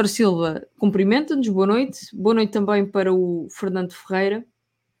 Vítor Silva cumprimenta-nos, boa noite também para o Fernando Ferreira.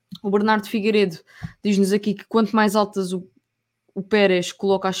 O Bernardo Figueiredo diz-nos aqui que quanto mais altas o Pérez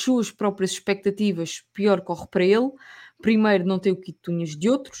coloca as suas próprias expectativas, pior corre para ele. Primeiro, não tem o kit de unhas de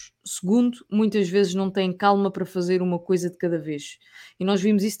outros. Segundo, muitas vezes não tem calma para fazer uma coisa de cada vez. E nós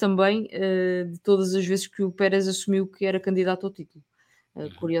vimos isso também de todas as vezes que o Pérez assumiu que era candidato ao título.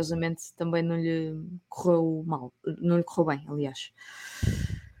 Curiosamente, também não lhe correu mal, não lhe correu bem, aliás.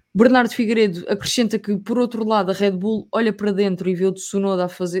 Bernardo Figueiredo acrescenta que, por outro lado, a Red Bull olha para dentro e vê o Tsunoda a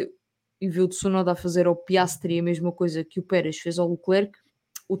fazer ao Piastri a mesma coisa que o Pérez fez ao Leclerc.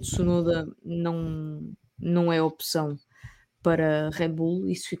 O Tsunoda não é opção para a Red Bull,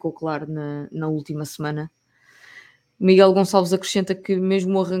 isso ficou claro na última semana. Miguel Gonçalves acrescenta que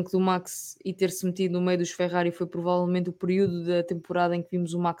mesmo o arranque do Max e ter-se metido no meio dos Ferrari foi provavelmente o período da temporada em que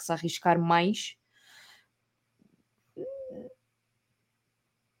vimos o Max arriscar mais.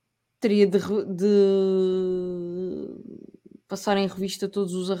 Teria de passar em revista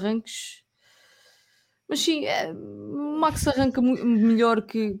todos os arranques. Mas sim, o Max arranca melhor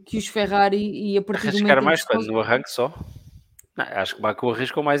que os Ferrari, e a partir do Arriscar momento em que mais se quando no arranque só? Não, acho que o Baku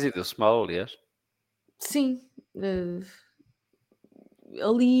arriscou mais e deu-se mal, aliás. sim,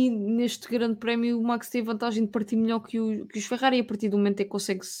 ali neste grande prémio o Max tem vantagem de partir melhor que os Ferrari, e a partir do momento em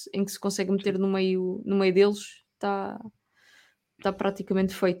que se consegue meter no meio deles, está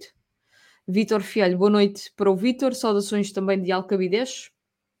praticamente feito. Vítor Fialho, boa noite para o Vítor, saudações também de Alcabidez.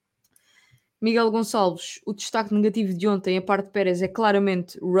 Miguel Gonçalves, o destaque negativo de ontem, a parte de Pérez, é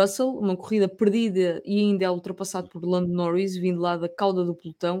claramente Russell, uma corrida perdida e ainda é ultrapassado por Lando Norris, vindo lá da cauda do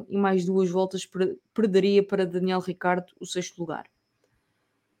pelotão, e mais 2 voltas perderia para Daniel Ricciardo o 6º lugar.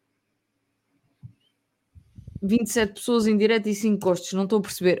 27 pessoas em direto e 5 costos, não estou a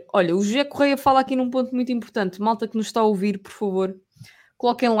perceber. Olha, o José Correia fala aqui num ponto muito importante. Malta que nos está a ouvir, por favor,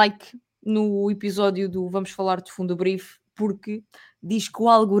 coloquem like no episódio do Vamos Falar de Fundo Brief, porque diz que o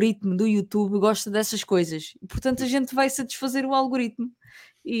algoritmo do YouTube gosta dessas coisas. Portanto, a gente vai satisfazer o algoritmo.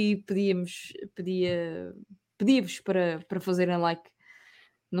 E pedia-vos para fazerem like.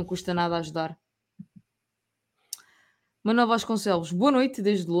 Não custa nada ajudar. Manuel Vasconcelos, boa noite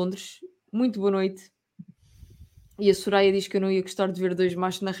desde Londres. Muito boa noite. E a Soraya diz que eu não ia gostar de ver 2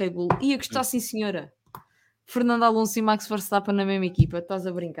 machos na Red Bull. Ia gostar, sim, senhora. Fernando Alonso e Max Verstappen na mesma equipa, estás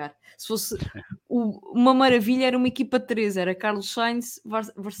a brincar. Se fosse uma maravilha, era uma equipa de 3, era Carlos Sainz,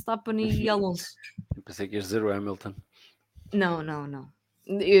 Verstappen e Alonso. Eu pensei que ias dizer o Hamilton. Não.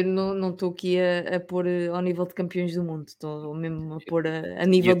 Eu não estou aqui a pôr ao nível de campeões do mundo, estou mesmo a pôr a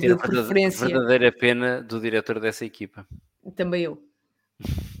nível de referência. Verdadeira pena do diretor dessa equipa. Também eu.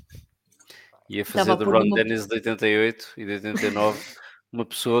 Ia fazer do Ron Dennis de 88 e de 89 uma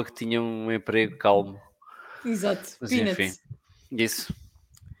pessoa que tinha um emprego calmo. Exato, Mas peanuts. enfim, isso.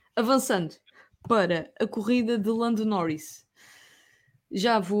 Avançando para a corrida de Lando Norris.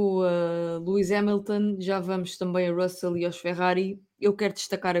 Já vou a Lewis Hamilton, já vamos também a Russell e aos Ferrari. Eu quero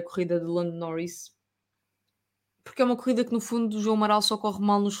destacar a corrida de Lando Norris, porque é uma corrida que no fundo o João Amaral só corre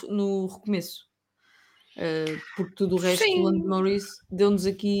mal no recomeço. Porque tudo o resto do Lando Norris deu-nos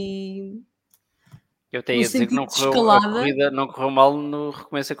aqui Eu até no ia dizer que sentido não de correu, a escalada. corrida não correu mal no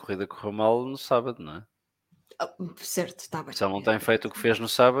recomeço, a corrida correu mal no sábado, não é? Certo, está bem. Se ele não tem feito o que fez no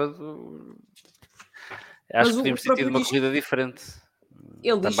sábado, acho Mas que o podíamos ter tido próprio uma diz, corrida diferente.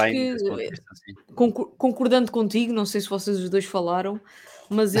 ele diz Também, que, desse ponto de vista, sim. concordando contigo, não sei se vocês os dois falaram,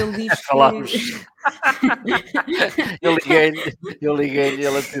 mas ele diz que Falámos. Eu liguei-lhe,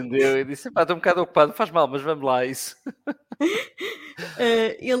 ele atendeu e disse: "Epá, estou um bocado ocupado, faz mal, mas vamos lá a isso."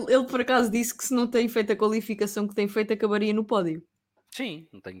 ele por acaso disse que se não tem feito a qualificação que tem feito, acabaria no pódio. Sim,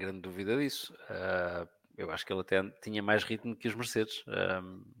 não tenho grande dúvida disso. Eu acho que ele até tinha mais ritmo que os Mercedes,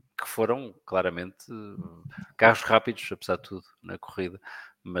 que foram claramente carros rápidos, apesar de tudo, na corrida.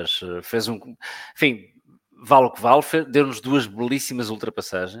 Mas fez um. Enfim, vale o que vale, deu-nos 2 belíssimas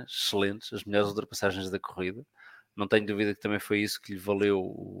ultrapassagens, excelentes, as melhores ultrapassagens da corrida. Não tenho dúvida que também foi isso que lhe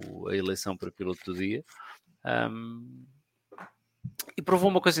valeu a eleição para piloto do dia. E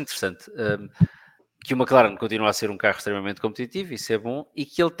provou uma coisa interessante. Que o McLaren continua a ser um carro extremamente competitivo, isso é bom, e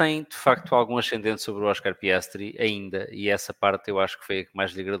que ele tem, de facto, algum ascendente sobre o Oscar Piastri ainda, e essa parte eu acho que foi a que mais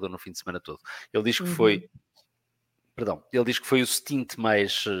lhe agradou no fim de semana todo. Ele diz que foi, ele diz que foi o stint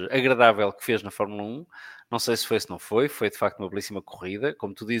mais agradável que fez na Fórmula 1, não sei se foi, se não foi de facto uma belíssima corrida,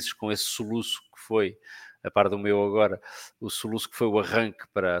 como tu dizes, com esse soluço que foi, a par do meu agora, o soluço que foi o arranque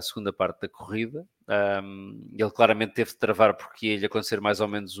para a segunda parte da corrida, Ele claramente teve de travar porque ia-lhe acontecer mais ou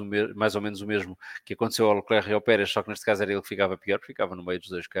menos o mesmo que aconteceu ao Leclerc e ao Pérez, só que neste caso era ele que ficava pior, porque ficava no meio dos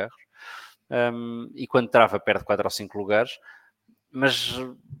dois carros. E quando trava perde 4 ou 5 lugares, mas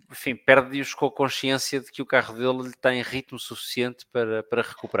enfim, perde-os com a consciência de que o carro dele lhe tem ritmo suficiente para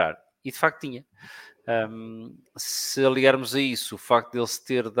recuperar. E de facto tinha. Se aliarmos a isso o facto de ele se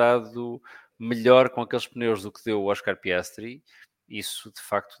ter dado melhor com aqueles pneus do que deu o Oscar Piastri, isso de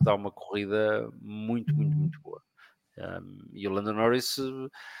facto dá uma corrida muito, muito, muito boa. E o Lando Norris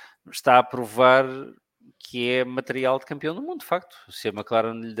está a provar que é material de campeão do mundo, de facto. Se a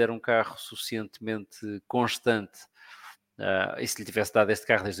McLaren lhe der um carro suficientemente constante, e se lhe tivesse dado este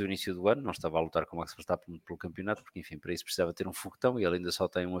carro desde o início do ano, não estava a lutar com o Max Verstappen pelo campeonato, porque enfim, para isso precisava ter um foguetão e ele ainda só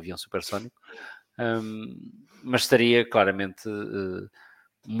tem um avião supersónico. Mas estaria claramente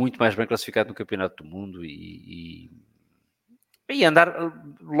muito mais bem classificado no campeonato do mundo e andar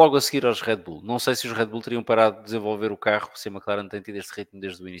logo a seguir aos Red Bull. Não sei se os Red Bull teriam parado de desenvolver o carro se a McLaren tem tido este ritmo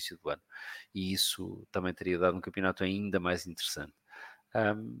desde o início do ano. E isso também teria dado um campeonato ainda mais interessante.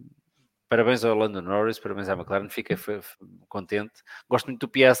 Parabéns ao Lando Norris, parabéns à McLaren, fiquei contente. Gosto muito do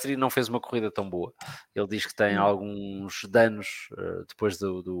Piastri, não fez uma corrida tão boa. Ele diz que tem alguns danos depois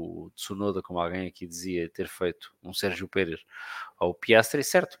do Tsunoda, como alguém aqui dizia, ter feito um Sérgio Pérez ao Piastri,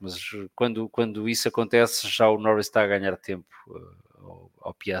 certo, mas quando isso acontece, já o Norris está a ganhar tempo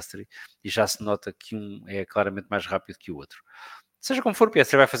ao Piastri e já se nota que um é claramente mais rápido que o outro. Seja como for, o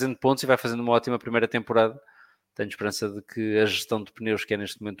Piastri vai fazendo pontos e vai fazendo uma ótima primeira temporada. Tenho esperança de que a gestão de pneus, que é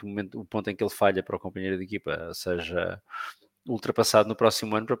neste momento o ponto em que ele falha para o companheiro de equipa, seja ultrapassado no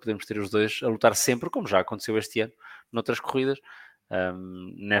próximo ano para podermos ter os dois a lutar sempre, como já aconteceu este ano, noutras corridas.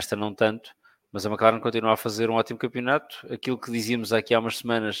 Nesta não tanto, mas a McLaren continua a fazer um ótimo campeonato. Aquilo que dizíamos aqui há umas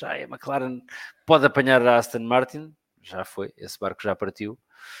semanas, a McLaren pode apanhar a Aston Martin, já foi, esse barco já partiu.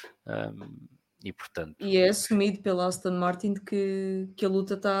 E portanto... E é assumido pela Aston Martin que a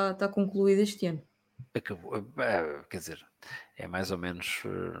luta está concluída este ano. Acabou, quer dizer, é mais ou menos,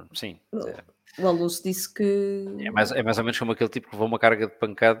 sim. O Alonso disse que... É mais ou menos como aquele tipo que levou uma carga de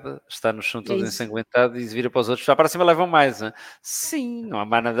pancada, está no chão todo isso. ensanguentado e vira para os outros, já para cima levam mais. Hein? Sim, não há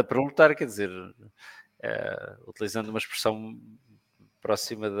mais nada para lutar, quer dizer, utilizando uma expressão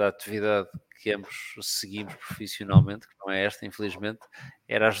próxima da atividade que ambos seguimos profissionalmente, que não é esta, infelizmente,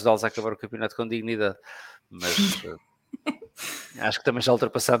 era ajudá-los a acabar o campeonato com dignidade. Mas acho que também já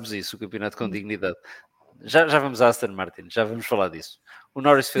ultrapassámos isso, o campeonato com dignidade. Já vamos à Aston Martin, já vamos falar disso. O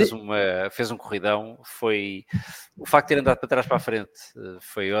Norris fez um corridão, foi... O facto de ter andado para trás para a frente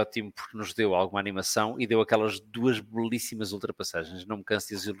foi ótimo porque nos deu alguma animação e deu aquelas duas belíssimas ultrapassagens. Não me canso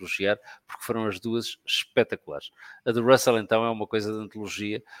de as elogiar porque foram as duas espetaculares. A do Russell então é uma coisa de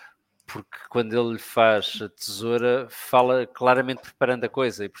antologia, porque quando ele faz a tesoura, fala claramente preparando a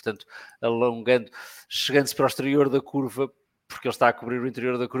coisa e, portanto, alongando, chegando-se para o exterior da curva, porque ele está a cobrir o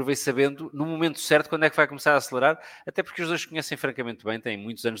interior da curva e sabendo no momento certo quando é que vai começar a acelerar, até porque os dois conhecem francamente bem, têm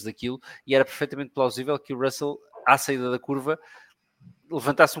muitos anos daquilo, e era perfeitamente plausível que o Russell, à saída da curva,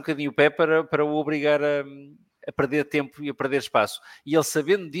 levantasse um bocadinho o pé para o obrigar a perder tempo e a perder espaço. E ele,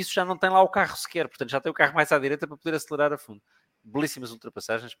 sabendo disso, já não tem lá o carro sequer, portanto já tem o carro mais à direita para poder acelerar a fundo. Belíssimas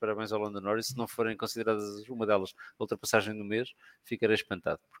ultrapassagens, parabéns ao Lando Norris. Se não forem consideradas uma delas a ultrapassagem do mês, ficarei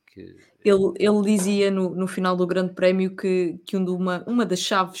espantado, porque... Ele dizia no final do Grande Prémio que uma das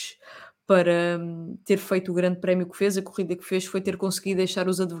chaves para ter feito o Grande Prémio que fez, a corrida que fez, foi ter conseguido deixar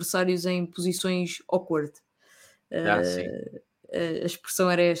os adversários em posições awkward. Sim. A expressão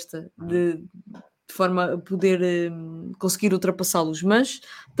era esta, Uhum. de forma a poder conseguir ultrapassá-los, mas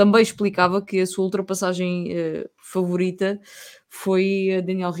também explicava que a sua ultrapassagem favorita foi a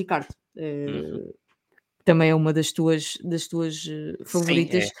Daniel Ricciardo. Uhum. Também é uma das tuas Sim,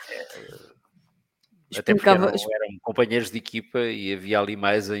 favoritas. até porque Explicava, eram companheiros de equipa e havia ali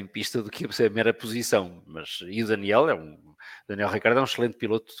mais em pista do que a mera posição. E o Daniel Daniel Ricciardo é um excelente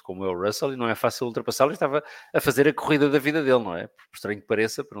piloto, como é o Russell, e não é fácil ultrapassá-lo. Estava a fazer a corrida da vida dele, não é? Por estranho que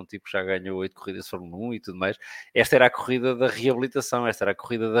pareça, para um tipo que já ganhou 8 corridas de Fórmula 1 e tudo mais, esta era a corrida da reabilitação, esta era a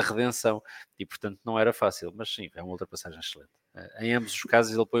corrida da redenção, e portanto não era fácil, mas sim, é uma ultrapassagem excelente. Em ambos os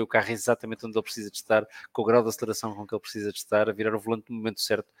casos ele põe o carro exatamente onde ele precisa de estar, com o grau de aceleração com que ele precisa de estar, a virar o volante no momento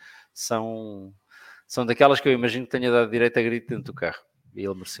certo. São daquelas que eu imagino que tenha dado direito a grito dentro do carro. E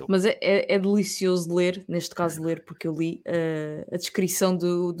ele mereceu. mas é delicioso ler, neste caso ler, porque eu li a descrição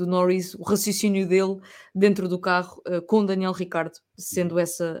do Norris, o raciocínio dele dentro do carro com Daniel Ricciardo, sendo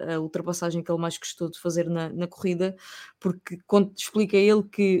essa a ultrapassagem que ele mais gostou de fazer na corrida, porque quando explica ele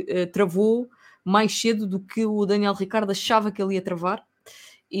que travou mais cedo do que o Daniel Ricciardo achava que ele ia travar,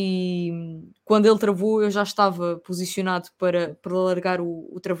 e quando ele travou eu já estava posicionado para largar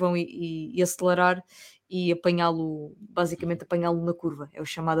o travão e acelerar e apanhá-lo, basicamente apanhá-lo na curva, é o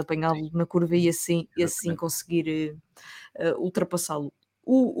chamado Sim, apanhá-lo na curva e assim exatamente. conseguir ultrapassá-lo.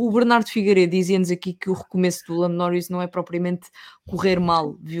 O Bernardo Figueiredo dizia-nos aqui que o recomeço do Lando Norris não é propriamente correr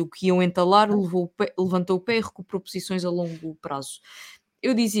mal, viu que iam entalar, levantou o pé e recuperou posições a longo prazo.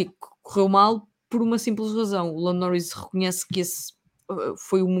 Eu dizia que correu mal por uma simples razão. O Lando Norris reconhece que esse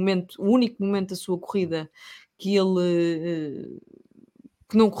foi o único momento da sua corrida que ele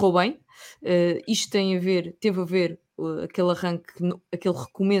que não correu bem. Isto teve a ver, aquele arranque, aquele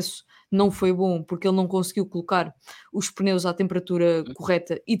recomeço não foi bom porque ele não conseguiu colocar os pneus à temperatura Uhum,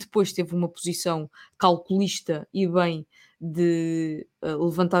 correta e depois teve uma posição calculista e bem de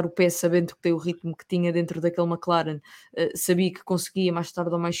levantar o pé sabendo que tem o ritmo que tinha dentro daquele McLaren, sabia que conseguia mais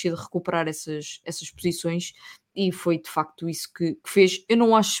tarde ou mais cedo recuperar essas posições e foi de facto isso que fez. Eu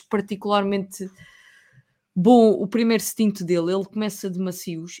não acho particularmente bom, o primeiro stint dele, ele começa de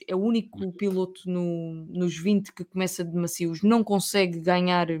macios, é o único uhum. piloto nos 20 que começa de macios, não consegue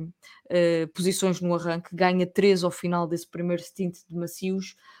ganhar posições no arranque, ganha 3 ao final desse primeiro stint de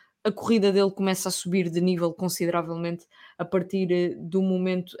macios. A corrida dele começa a subir de nível consideravelmente a partir do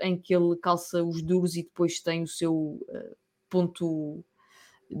momento em que ele calça os duros e depois tem o seu ponto,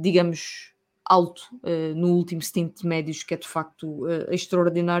 digamos, alto no último stint de médios, que é de facto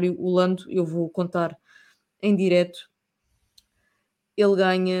extraordinário. O Lando, eu vou contar em direto, ele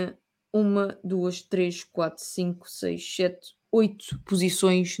ganha uma, 2, 3, 4, 5, 6, 7, 8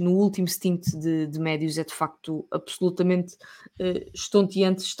 posições no último stint de médios. É de facto absolutamente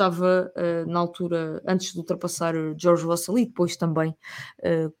estonteante. Estava na altura, antes de ultrapassar George Russell e depois também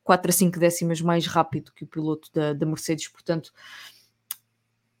 4 a 5 décimas mais rápido que o piloto da Mercedes. Portanto,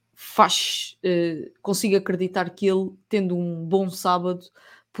 consigo acreditar que ele, tendo um bom sábado,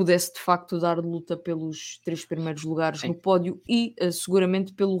 pudesse de facto dar luta pelos 3 primeiros lugares no Sim. pódio e,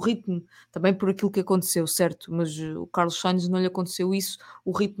 seguramente pelo ritmo, também por aquilo que aconteceu, certo, mas, o Carlos Sainz não lhe aconteceu isso,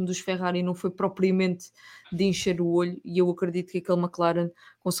 o ritmo dos Ferrari não foi propriamente de encher o olho e eu acredito que aquele McLaren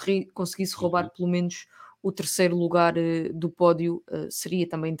conseguisse roubar Uhum. pelo menos o terceiro lugar, do pódio. Seria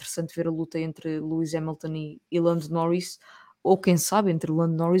também interessante ver a luta entre Lewis Hamilton e Lando Norris, ou quem sabe entre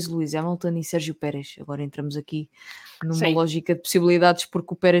Lando Norris, Lewis Hamilton e Sérgio Pérez. Agora entramos aqui numa Sim. lógica de possibilidades,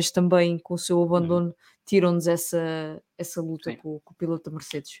 porque o Pérez também, com o seu Uhum. abandono, tirou-nos essa luta Sim. com o piloto da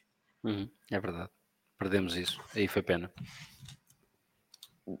Mercedes. Uhum. É verdade. Perdemos isso. Aí foi pena.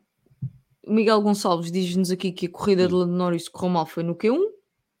 O Miguel Gonçalves diz-nos aqui que a corrida de Hum, Lando Norris correu mal foi no Q1.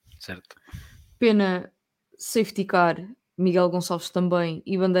 certo. Pena safety car, Miguel Gonçalves também,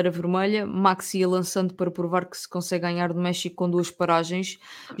 e bandeira vermelha. Max ia lançando para provar que se consegue ganhar do México com 2 paragens.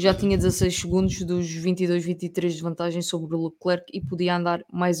 Já tinha Uhum. 16 segundos dos 22, 23 de vantagem sobre o Leclerc e podia andar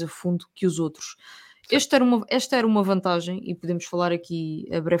mais a fundo que os outros. Certo. Esta era uma vantagem, e podemos falar aqui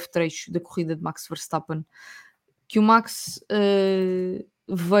a breve trecho da corrida de Max Verstappen, que o Max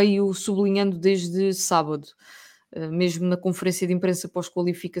veio sublinhando desde sábado. Mesmo na conferência de imprensa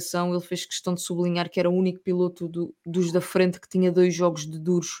pós-qualificação, ele fez questão de sublinhar que era o único piloto dos da frente que tinha 2 jogos de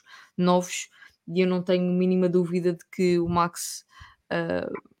duros novos, e eu não tenho a mínima dúvida de que o Max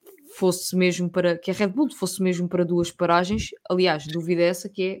uh, fosse mesmo para que a Red Bull fosse mesmo para 2 paragens. Aliás, dúvida essa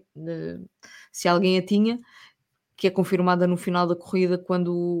que é se alguém a tinha, que é confirmada no final da corrida,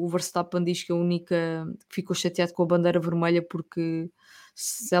 quando o Verstappen diz que a única que ficou chateado com a bandeira vermelha, porque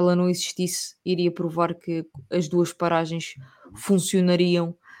se ela não existisse, iria provar que as 2 paragens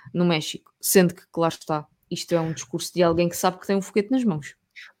funcionariam no México. Sendo que, claro está, isto é um discurso de alguém que sabe que tem um foguete nas mãos.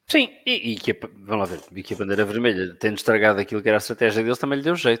 Sim, e que vamos lá ver, e que a bandeira vermelha, tendo estragado aquilo que era a estratégia deles, também lhe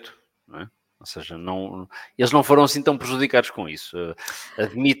deu jeito, não é? Ou seja, não, eles não foram assim tão prejudicados com isso.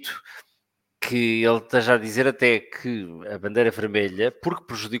 Admito que ele esteja a dizer até que a bandeira vermelha, porque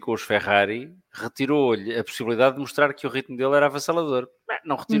prejudicou os Ferrari, retirou-lhe a possibilidade de mostrar que o ritmo dele era avassalador.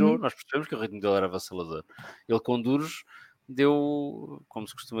 Não retirou, Uhum. nós percebemos que o ritmo dele era avassalador. Ele com duros deu, como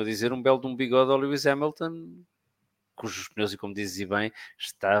se costuma dizer, um belo de um bigode ao Lewis Hamilton, cujos pneus, e como dizes e bem,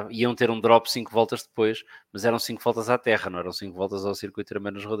 iam ter um drop 5 voltas depois, mas eram 5 voltas à terra, não eram 5 voltas ao circuito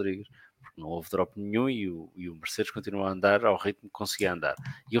Hermanos Rodrigues, porque não houve drop nenhum e o Mercedes continuou a andar ao ritmo que conseguia andar.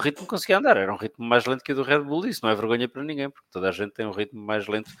 E o ritmo que conseguia andar era um ritmo mais lento que o do Red Bull, isso não é vergonha para ninguém, porque toda a gente tem um ritmo mais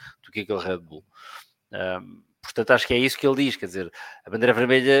lento do que aquele Red Bull. Portanto, acho que é isso que ele diz, quer dizer, a bandeira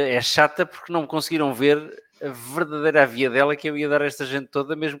vermelha é chata porque não conseguiram ver a verdadeira via dela que eu ia dar a esta gente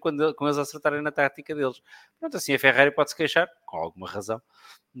toda, mesmo quando eles acertarem na tática deles. Pronto, assim a Ferrari pode-se queixar, com alguma razão,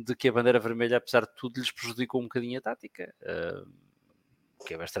 de que a bandeira vermelha, apesar de tudo, lhes prejudicou um bocadinho a tática.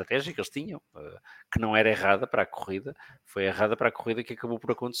 que é a estratégia que eles tinham, que não era errada para a corrida, foi errada para a corrida que acabou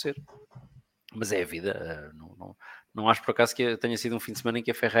por acontecer. Mas é a vida, não acho por acaso que tenha sido um fim de semana em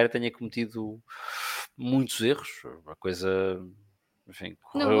que a Ferrari tenha cometido muitos erros, a coisa, enfim,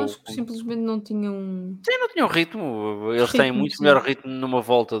 Não, correu... acho que simplesmente não tinham Sim, não tinham ritmo, eles têm ritmo, muito melhor sim. ritmo numa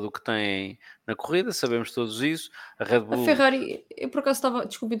volta do que têm na corrida, sabemos todos isso, a Red A Bull... Ferrari, eu por acaso estava,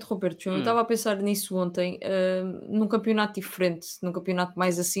 desculpa interromper-te, João, eu Hum, estava a pensar nisso ontem, num campeonato diferente, num campeonato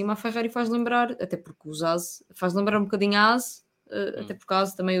mais acima, a Ferrari faz lembrar, até porque os AS, faz lembrar um bocadinho a AS, até hum, porque a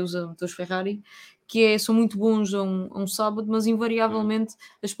AS também usa motores Ferrari, que é, são muito bons a um sábado, mas hum. invariavelmente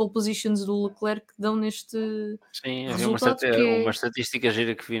as pole positions do Leclerc dão neste Sim, havia resultado, que uma é, estatística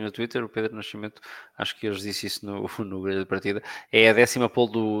gira que vi no Twitter, o Pedro Nascimento, acho que hoje disse isso no grid de partida, é a 10ª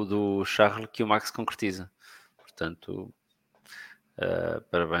pole do Charles que o Max concretiza. Portanto,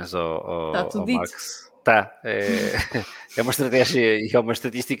 parabéns está tudo ao dito. Max. Tá, é uma estratégia e é uma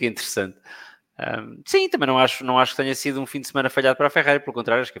estatística interessante. Sim, também não acho que tenha sido um fim de semana falhado para a Ferrari, pelo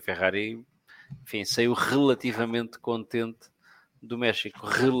contrário, acho que a Ferrari, enfim, saiu relativamente contente do México,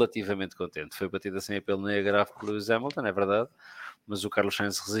 relativamente contente. Foi batida sem apelo nem agravo por Lewis Hamilton, é verdade, mas o Carlos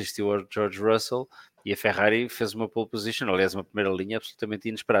Sainz resistiu ao George Russell e a Ferrari fez uma pole position, aliás, uma primeira linha absolutamente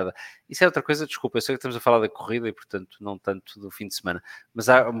inesperada. Isso é outra coisa, desculpa, eu sei que estamos a falar da corrida e, portanto, não tanto do fim de semana, mas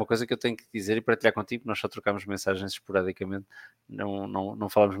há uma coisa que eu tenho que dizer e partilhar contigo, nós só trocamos mensagens esporadicamente, não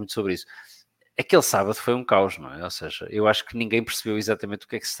falamos muito sobre isso. Aquele sábado foi um caos, não é? Ou seja, eu acho que ninguém percebeu exatamente o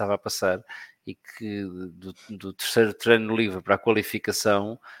que é que se estava a passar e que do terceiro treino livre para a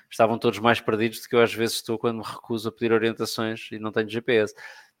qualificação estavam todos mais perdidos do que eu às vezes estou quando me recuso a pedir orientações e não tenho GPS.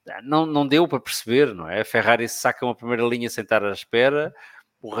 Não deu para perceber, não é? A Ferrari saca uma primeira linha sem estar à espera,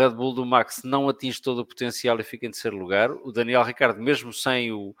 o Red Bull do Max não atinge todo o potencial e fica em terceiro lugar, o Daniel Ricciardo, mesmo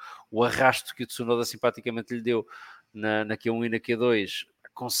sem o arrasto que o Tsunoda simpaticamente lhe deu na Q1 e na Q2,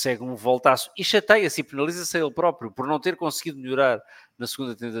 consegue um voltaço e chateia-se e penaliza-se a ele próprio por não ter conseguido melhorar na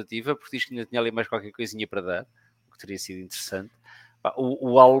segunda tentativa, porque diz que ainda tinha ali mais qualquer coisinha para dar, o que teria sido interessante.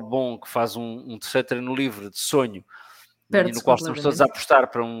 O Albon, que faz um terceiro treino livre de sonho, e no Perde-se qual estamos todos a completamente.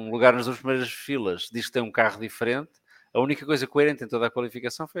 apostar para um lugar nas duas primeiras filas, diz que tem um carro diferente. A única coisa coerente em toda a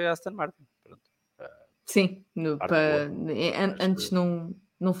qualificação foi a Aston Martin. Pronto, Sim, parte boa. Mas, antes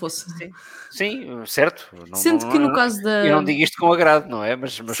não fosse. sim, sim, certo. Sendo que no caso Eu da não digo isto com agrado, não é?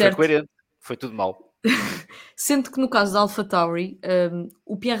 Mas foi certo. coerente. Foi tudo mal. Sendo que no caso da AlphaTauri,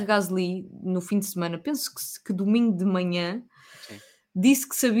 o Pierre Gasly, no fim de semana, penso que domingo de manhã, Sim. disse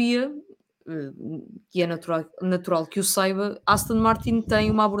que sabia, eh, que é natural que o saiba, Aston Martin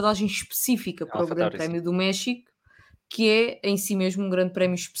tem uma abordagem específica para o Grande AlphaTauri, sim. Prémio do México, que é em si mesmo um grande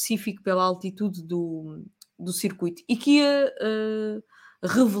prémio específico pela altitude do circuito e que ia,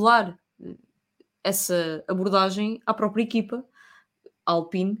 revelar essa abordagem à própria equipa, a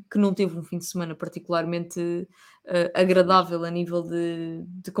Alpine, que não teve um fim de semana particularmente Feliz. agradável a nível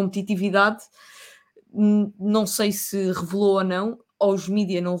de competitividade. Não sei se revelou ou não, aos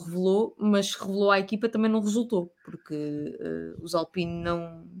mídia não revelou, mas revelou à equipa também não resultou, porque os Alpine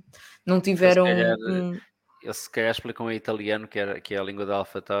não Ele se calhar, tiveram um. ele se calhar explicam em italiano, que é a língua da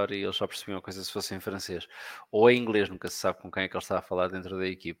AlphaTauri, e eles só percebiam a coisa se fosse em francês. Ou em inglês, nunca se sabe com quem é que ele está a falar dentro da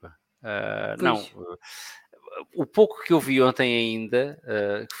equipa. Pois. Não, o pouco que eu vi ontem ainda,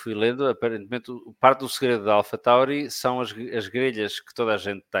 que fui lendo, aparentemente parte do segredo da AlphaTauri são as grelhas que toda a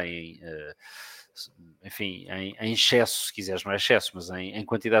gente tem, enfim, em excesso, se quiseres, não é excesso, mas em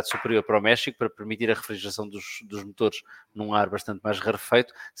quantidade superior para o México, para permitir a refrigeração dos motores num ar bastante mais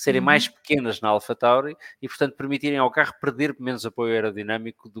rarefeito, serem mais Uhum. pequenas na AlphaTauri e, portanto, permitirem ao carro perder menos apoio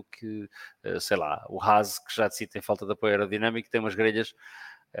aerodinâmico do que, sei lá, o Haas, que já de si tem falta de apoio aerodinâmico, tem umas grelhas,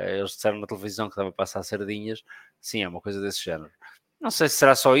 eles disseram na televisão que estava a passar sardinhas, sim, é uma coisa desse género. Não sei se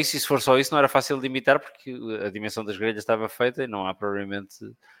será só isso, e se for só isso não era fácil de imitar, porque a dimensão das grelhas estava feita e não há provavelmente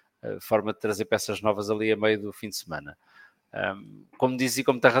forma de trazer peças novas ali a meio do fim de semana. Como diz e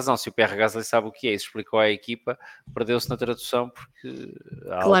como tem razão, se o PR Gasly sabe o que é, isso explicou à equipa, perdeu-se na tradução porque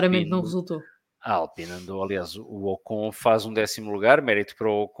a Claramente não Alpine, resultou. a Alpine andou, aliás, o Ocon faz um 10º lugar, mérito para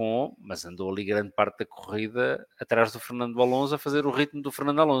o Ocon, mas andou ali grande parte da corrida atrás do Fernando Alonso a fazer o ritmo do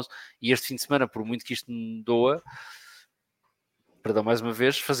Fernando Alonso. E este fim de semana, por muito que isto me doa, perdão, mais uma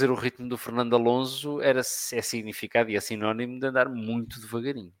vez, fazer o ritmo do Fernando Alonso é significado e é sinónimo de andar muito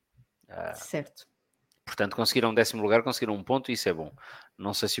devagarinho. Ah, Certo. Portanto, conseguiram um 10º lugar, conseguiram um ponto e isso é bom.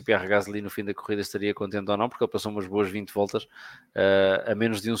 Não sei se o Pierre Gasly no fim da corrida estaria contente ou não, porque ele passou umas boas 20 voltas a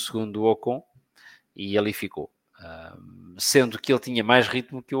menos de um segundo do Ocon e ali ficou. Sendo que ele tinha mais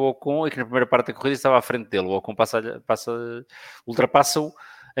ritmo que o Ocon e que na primeira parte da corrida estava à frente dele. O Ocon ultrapassa-o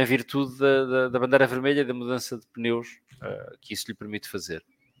em virtude da bandeira vermelha e da mudança de pneus que isso lhe permite fazer.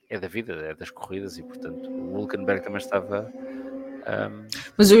 É da vida, é das corridas e, portanto, o Hülkenberg também estava...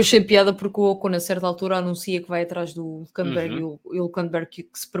 Mas eu achei piada porque o Ocon, a certa altura, anuncia que vai atrás do Hülkenberg e Uhum. o Hülkenberg que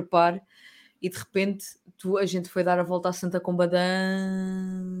se prepare e de repente a gente foi dar a volta à Santa Combadã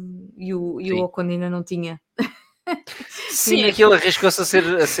e o Sim. Ocon ainda não tinha. Sim, aquilo arriscou-se a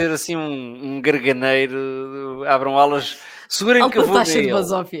ser assim um garganeiro, abram alas, segurem-me que eu Alta vou taxa de nele.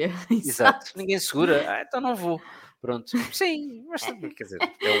 basófia. Exato, Exato. ninguém segura, então não vou. Pronto, sim, mas quer dizer,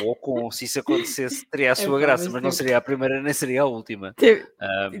 é o Ocon, se isso acontecesse teria a sua Epá, graça, mas mas não seria a primeira nem seria a última.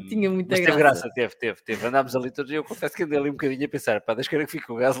 tinha muita Mas teve graça. graça, teve. Andámos ali todos e eu confesso que andei ali um bocadinho a pensar, pá, deixa que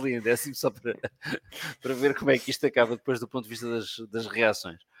fique o Gasly em décimo só para, para ver como é que isto acaba depois do ponto de vista das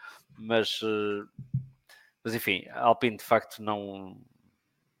reações. Mas enfim, a Alpine de facto não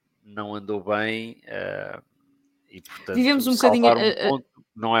andou bem e Vivemos portanto um bocadinho salvar um ponto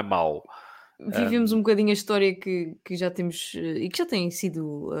não é mau. vivemos um bocadinho a história que já temos e que já tem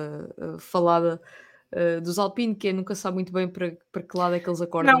sido falada dos Alpine, que é nunca sabe muito bem para que lado é que eles Não,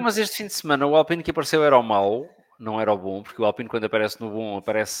 acordam. mas este fim de semana o Alpine que apareceu era o mau, não era o bom, porque o Alpine quando aparece no bom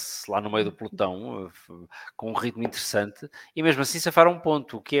aparece lá no meio do pelotão, com um ritmo interessante, e mesmo assim safaram um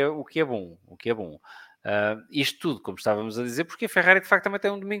ponto, o que é bom, o que é bom. Isto tudo, como estávamos a dizer, porque a Ferrari de facto também tem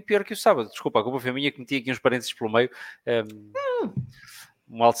um domingo pior que o sábado. Desculpa, a culpa foi minha que meti aqui uns parênteses pelo meio.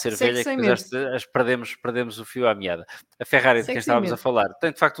 Mal de ser Segue velha, que sem depois medo. perdemos o fio à meada. A Ferrari, de quem Segue sem estávamos a medo. falar,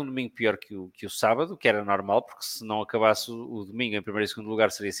 tem de facto um domingo pior que o sábado, que era normal, porque se não acabasse o domingo em primeiro e segundo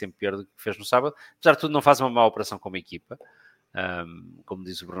lugar seria sempre pior do que fez no sábado. Apesar de tudo, não faz uma má operação como equipa, como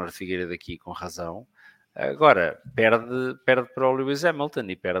diz o Bernardo Figueiredo aqui com razão. Agora, perde para o Lewis Hamilton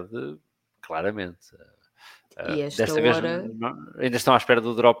e perde claramente. E esta Desta vez hora ainda estão à espera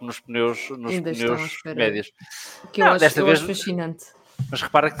do drop nos ainda estão à pneus espera, médios. que Não, desta eu vez acho fascinante. mas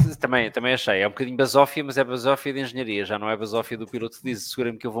repara que também achei, é um bocadinho basófia, mas é basófia de engenharia, já não é basófia do piloto que diz,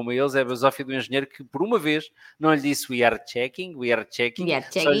 segura-me que eu vou a eles, é basófia do engenheiro que por uma vez não lhe disse we are checking, Yeah,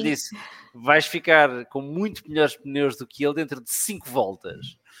 só lhe checking. disse vais ficar com muito melhores pneus do que ele dentro de 5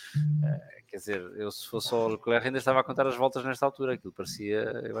 voltas. Quer dizer, eu se fosse só o Leclerc ainda estava a contar as voltas nesta altura, aquilo parecia,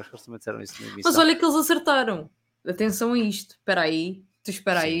 eu acho que eles também disseram isso na Mas emissão. olha que eles acertaram. Atenção a isto. Espera aí. Tu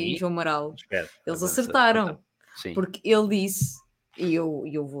espera aí, Sim, João Amaral. espera, Eles avança, conta. acertaram. Sim. Porque ele disse, e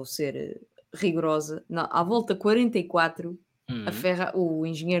eu vou ser rigorosa, à volta 44, Uhum, o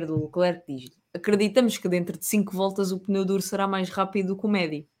engenheiro do Leclerc diz: acreditamos que dentro de 5 voltas o pneu duro será mais rápido do que o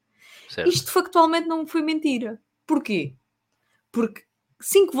médio. certo. Isto factualmente não foi mentira. Porquê? Porque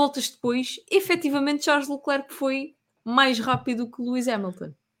 5 voltas depois, efetivamente, Charles Leclerc foi mais rápido que Lewis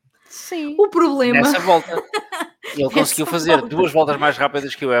Hamilton. Sim. O problema Nessa volta. Ele conseguiu dessa fazer volta, 2 voltas mais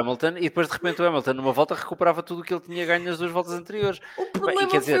rápidas que o Hamilton e depois de repente o Hamilton numa volta recuperava tudo o que ele tinha ganho nas 2 voltas anteriores. o E quer problema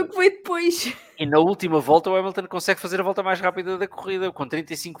foi dizer, o que veio depois. e na última volta o Hamilton consegue fazer a volta mais rápida da corrida, com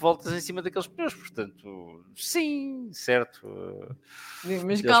 35 voltas em cima daqueles pneus, portanto, sim, certo.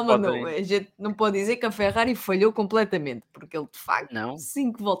 Mas Eles calma, não, podem... a gente não pode dizer que a Ferrari falhou completamente, porque ele de facto, Não?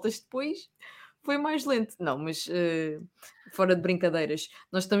 5 voltas depois, foi mais lento. Não, mas fora de brincadeiras,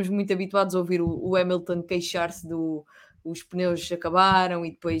 nós estamos muito habituados a ouvir o Hamilton queixar-se do os pneus acabaram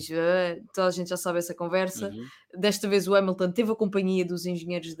e depois toda a gente já sabe essa conversa. Uhum, Desta vez o Hamilton teve a companhia dos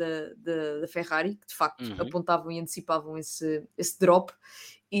engenheiros da Ferrari, que de facto uhum, apontavam e antecipavam esse drop,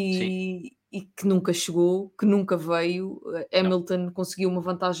 sim, e que nunca chegou, que nunca veio. não. Hamilton conseguiu uma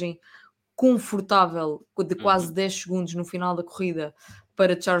vantagem confortável de quase Uhum. 10 segundos no final da corrida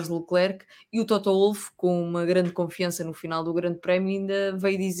para Charles Leclerc, e o Toto Wolff, com uma grande confiança no final do Grande Prémio, ainda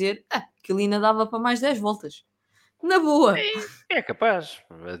veio dizer que ele ainda dava para mais 10 voltas. Na boa! É capaz,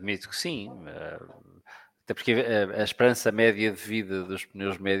 admito que sim. Até porque a esperança média de vida dos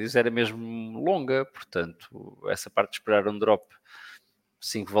pneus médios era mesmo longa, portanto, essa parte de esperar um drop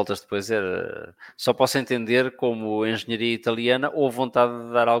 5 voltas depois era. Só posso entender como engenharia italiana ou vontade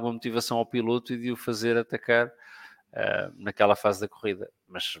de dar alguma motivação ao piloto e de o fazer atacar naquela fase da corrida,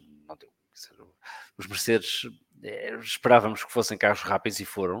 mas não deu. Os Mercedes esperávamos que fossem carros rápidos e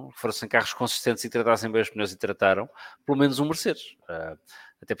foram, que fossem carros consistentes e tratassem bem os pneus e trataram, pelo menos um Mercedes.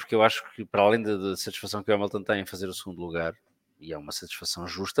 Até porque eu acho que, para além da satisfação que o Hamilton tem em fazer o segundo lugar, e é uma satisfação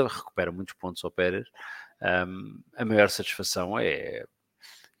justa, recupera muitos pontos ao Pérez, a maior satisfação é.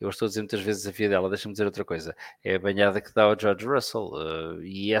 Eu estou a dizer muitas vezes a via dela, deixa-me dizer outra coisa. É a banhada que dá ao George Russell.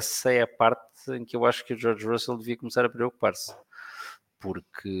 E essa é a parte em que eu acho que o George Russell devia começar a preocupar-se.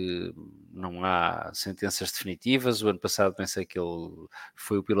 Porque não há sentenças definitivas. O ano passado pensei que ele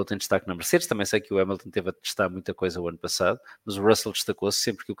foi o piloto em destaque na Mercedes. Também sei que o Hamilton teve a testar muita coisa o ano passado. Mas o Russell destacou-se.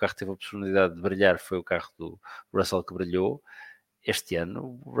 Sempre que o carro teve a oportunidade de brilhar, foi o carro do Russell que brilhou. este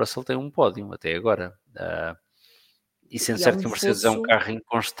ano o Russell tem um pódio até agora. E sendo E há certo que um o Mercedes é um fosso. carro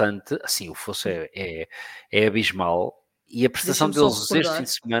inconstante, assim, o fosso é abismal. E a prestação Deixa-me só deles este fim de recordar.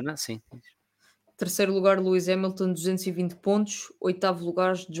 semana, sim. Terceiro lugar, Lewis Hamilton, 220 pontos. Oitavo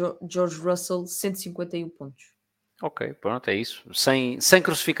lugar, George Russell, 151 pontos. Ok, pronto, é isso. Sem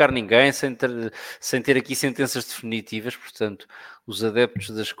crucificar ninguém, sem ter aqui sentenças definitivas, portanto, os adeptos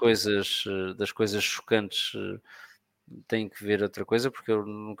das coisas chocantes têm que ver outra coisa, porque eu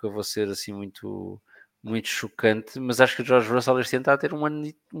nunca vou ser assim muito chocante, mas acho que o George Russell este ano está a ter um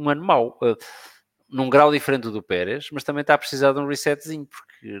ano mau. Num grau diferente do Pérez, mas também está a precisar de um resetzinho,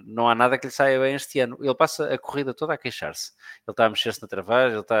 porque não há nada que lhe saia bem este ano. Ele passa a corrida toda a queixar-se. Ele está a mexer-se na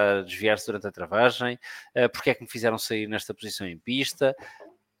travagem, ele está a desviar-se durante a travagem, porque é que me fizeram sair nesta posição em pista.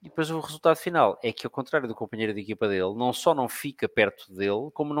 E depois o resultado final é que, ao contrário do companheiro de equipa dele, não só não fica perto dele,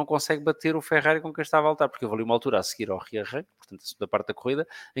 como não consegue bater o Ferrari com quem estava a lutar, porque houve ali uma altura a seguir ao rearranque, portanto, a segunda parte da corrida,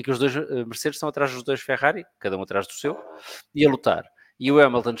 em que os dois Mercedes estão atrás dos dois Ferrari, cada um atrás do seu, e a lutar. E o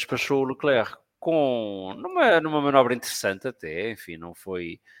Hamilton despachou o Leclerc numa manobra interessante até, enfim, não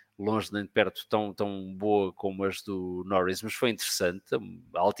foi longe nem de perto tão boa como as do Norris, mas foi interessante,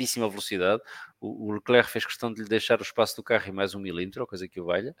 a altíssima velocidade. O Leclerc fez questão de lhe deixar o espaço do carro em mais 1 milímetro, coisa que o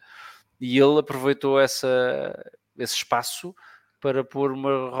valha, e ele aproveitou esse espaço para pôr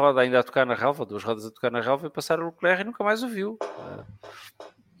uma roda ainda a tocar na relva, 2 rodas a tocar na relva, e passar o Leclerc e nunca mais o viu.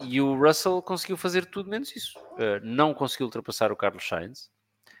 E o Russell conseguiu fazer tudo menos isso. Não conseguiu ultrapassar o Carlos Sainz,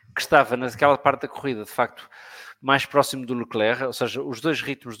 que estava naquela parte da corrida, de facto, mais próximo do Leclerc, ou seja, os dois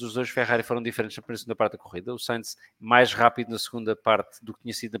ritmos dos dois Ferrari foram diferentes na primeira e segunda parte da corrida. O Sainz mais rápido na segunda parte do que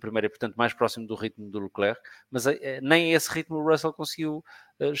tinha sido na primeira, e portanto mais próximo do ritmo do Leclerc, mas nem a esse ritmo o Russell conseguiu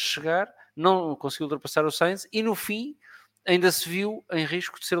chegar, não conseguiu ultrapassar o Sainz, e no fim ainda se viu em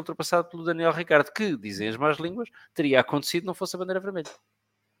risco de ser ultrapassado pelo Daniel Ricciardo, que, dizem as más línguas, teria acontecido não fosse a bandeira vermelha.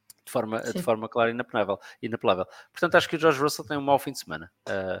 De Sim. forma clara e inapelável. Portanto, acho que o George Russell tem um mau fim de semana.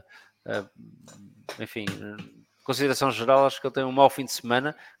 Enfim, consideração geral, acho que ele tem um mau fim de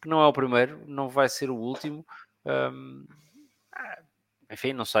semana, que não é o primeiro, não vai ser o último.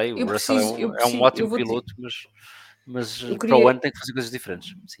 Enfim, não sei, o Eu Russell preciso, eu é um preciso, ótimo piloto, mas eu para o ano queria, tem que fazer coisas diferentes.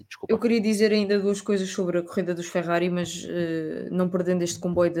 Sim, eu desculpa. queria dizer ainda duas coisas sobre a corrida dos Ferrari, mas não perdendo este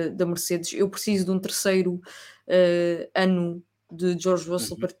comboio da Mercedes. Eu preciso de um terceiro ano de George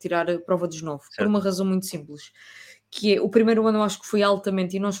Russell Uhum, para tirar a prova dos 9, por uma certo. razão muito simples, que é o primeiro ano eu acho que foi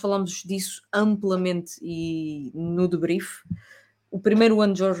altamente, e nós falámos disso amplamente e no debrief. O primeiro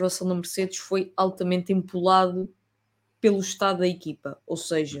ano de George Russell na Mercedes foi altamente empolado pelo estado da equipa, ou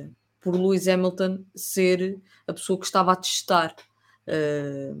seja, Uhum, por Lewis Hamilton ser a pessoa que estava a testar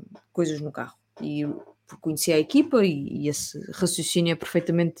coisas no carro. E porque conhecia a equipa e esse raciocínio é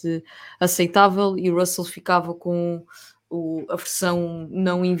perfeitamente aceitável e o Russell ficava com a versão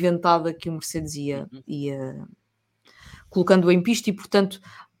não inventada que o Mercedes uhum, ia colocando em pista e, portanto,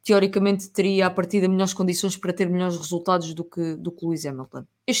 teoricamente teria a partir de melhores condições para ter melhores resultados do que Lewis Hamilton.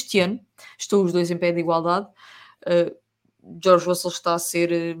 Este ano, estão os dois em pé de igualdade. Uh, George Russell está a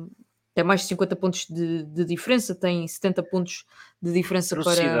ser. Tem mais de 50 pontos de diferença, tem 70 pontos de diferença para,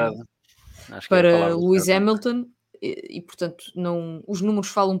 velocidade, acho que é a para palavra Lewis certa. Hamilton portanto, não, os números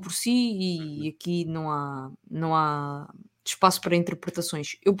falam por si Uhum, e aqui não há espaço para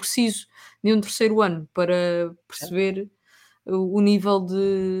interpretações. Eu preciso de um terceiro ano para certo. perceber o nível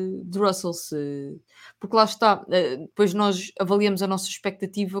de Russell, porque lá está, depois nós avaliamos a nossa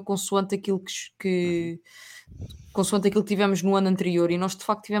expectativa Uhum, consoante aquilo que tivemos no ano anterior, e nós de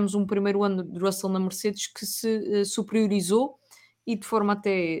facto tivemos um primeiro ano de Russell na Mercedes que se superiorizou e de forma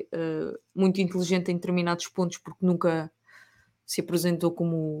até muito inteligente em determinados pontos, porque nunca se apresentou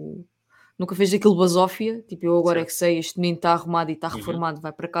como. Nunca fez aquilo basófia, tipo, eu agora é que certo. sei, este menino está arrumado e está Uhum, reformado,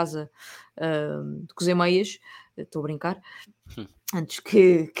 vai para casa de cozer meias, estou a brincar, hum. antes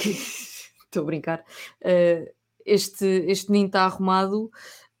que estou a brincar, eh, este menino está arrumado.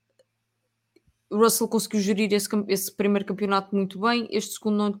 O Russell conseguiu gerir esse primeiro campeonato muito bem, este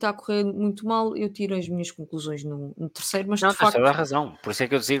segundo não lhe está a correr muito mal, eu tiro as minhas conclusões no terceiro, mas Não, de tens toda a facto, razão. Por isso é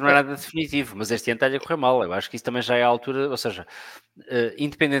que eu dizia que não é eh, nada definitivo, mas este ano está-lhe a correr mal. Eu acho que isso também já é a altura, ou seja,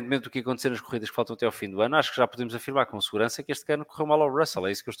 independentemente do que acontecer nas corridas que faltam até ao fim do ano, acho que já podemos afirmar com segurança que este ano correu mal ao Russell,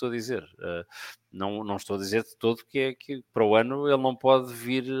 é isso que eu estou a dizer. Não estou a dizer de todo que para o ano ele não pode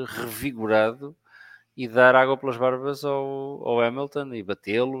vir revigorado e dar água pelas barbas ao Hamilton e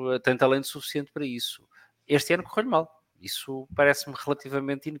batê-lo, tem talento suficiente para isso. Este ano correu mal, isso parece-me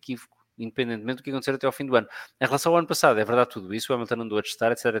relativamente inequívoco, independentemente do que acontecer até ao fim do ano. Em relação ao ano passado, é verdade tudo isso, o Hamilton andou a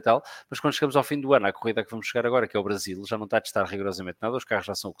testar, etc e tal, mas quando chegamos ao fim do ano, à corrida que vamos chegar agora, que é o Brasil, já não está a testar rigorosamente nada, os carros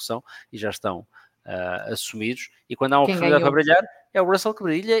já são o que são e já estão assumidos, e quando há uma Quem oportunidade para ganhou? brilhar, é o Russell que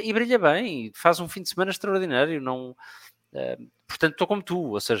brilha e brilha bem, e faz um fim de semana extraordinário. Não, portanto, estou como tu,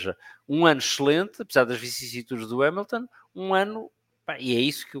 ou seja, um ano excelente, apesar das vicissitudes do Hamilton, um ano, e é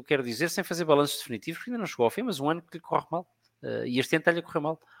isso que eu quero dizer, sem fazer balanços definitivos, porque ainda não chegou ao fim, mas um ano que lhe corre mal. E este ano está-lhe a correr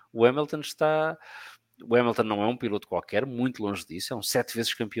mal. O Hamilton não é um piloto qualquer, muito longe disso, é um 7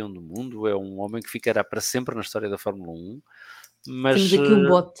 vezes campeão do mundo, é um homem que ficará para sempre na história da Fórmula 1, Temos mas aqui um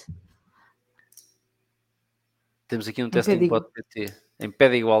bote, temos aqui um um pé testing de bot PT, em pé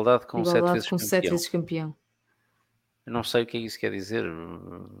de igualdade com 7 igualdade vezes com 7 campeão. vezes campeão. Eu não sei o que é que isso quer dizer,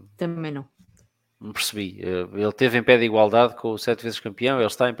 Também não. não percebi. Ele teve em pé de igualdade com o 7 vezes campeão, ele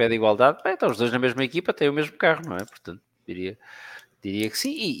está em pé de igualdade. Bem, estão os dois na mesma equipa, têm o mesmo carro, não é? Portanto, diria que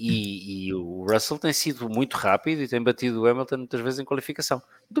sim. E o Russell tem sido muito rápido e tem batido o Hamilton muitas vezes em qualificação.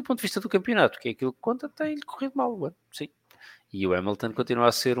 Do ponto de vista do campeonato, que é aquilo que conta, tem-lhe corrido mal, sim. E o Hamilton continua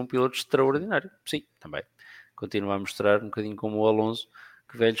a ser um piloto extraordinário, sim, também. Continua a mostrar um bocadinho como o Alonso,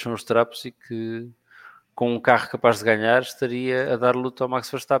 que velhos são os trapos e que com um carro capaz de ganhar estaria a dar luta ao Max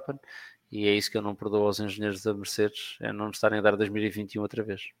Verstappen. E é isso que eu não perdoo aos engenheiros da Mercedes, é não estarem a dar 2021 outra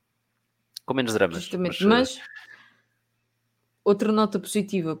vez. Com menos dramas, Justamente. mas Mas outra nota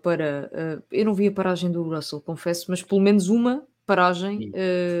positiva para. Eu não vi a paragem do Russell, confesso, mas pelo menos uma paragem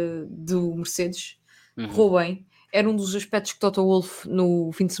do Mercedes uhum, correu bem. Era um dos aspectos que Toto Wolff,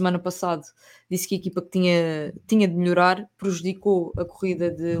 no fim de semana passado, disse que a equipa que tinha de melhorar prejudicou a corrida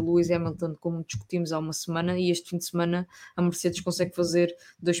de Lewis Hamilton, como discutimos há uma semana, e este fim de semana a Mercedes consegue fazer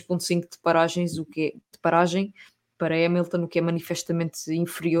 2,5 de paragens, o que é de paragem para Hamilton, o que é manifestamente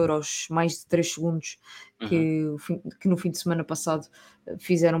inferior aos mais de 3 segundos uhum, que no fim de semana passado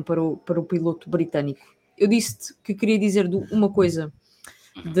fizeram para o piloto britânico. Eu disse-te que queria dizer uma coisa,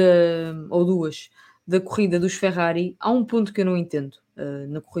 uhum, ou duas, da corrida dos Ferrari. Há um ponto que eu não entendo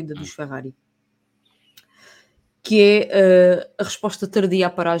na corrida dos uhum, Ferrari, que é a resposta tardia à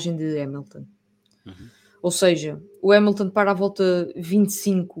paragem de Hamilton. uhum. Ou seja, o Hamilton para a volta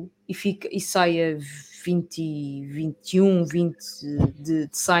 25 e sai a 20, 21, 20 de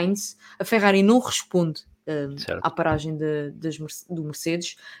Sainz. A Ferrari não responde à Certo. paragem do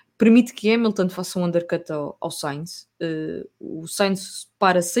Mercedes, permite que Hamilton faça um undercut ao Sainz. O Sainz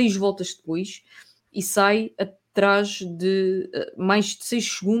para 6 voltas depois e sai atrás de mais de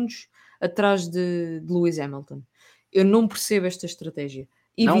 6 segundos atrás de Lewis Hamilton. Eu não percebo esta estratégia.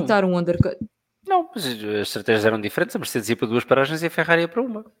 Não, Evitar um undercut. não, mas as estratégias eram diferentes. A Mercedes ia para duas paragens e a Ferrari ia para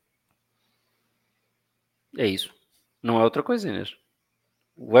uma. É isso. Não é outra coisa, Inês.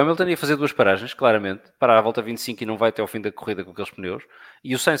 O Hamilton ia fazer duas paragens, claramente. Para a volta 25 e não vai até ao fim da corrida com aqueles pneus.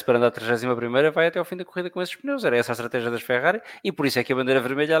 E o Sainz, para andar a 31ª, vai até ao fim da corrida com esses pneus. Era essa a estratégia das Ferrari. E por isso é que a bandeira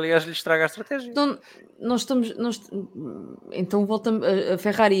vermelha, aliás, lhe estraga a estratégia. Então, então voltamos. A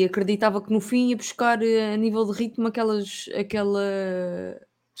Ferrari acreditava que no fim ia buscar a nível de ritmo aquela.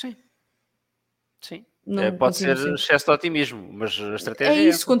 Sim, sim. Não Pode ser continuo sem perceber. excesso de otimismo, mas a É estratégia é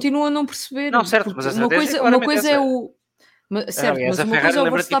isso, essa. continuo a não Não, perceber, certo, mas porque a estratégia é uma claramente coisa é essa. o. Certo, Aliás, mas a uma coisa Ferrari, é o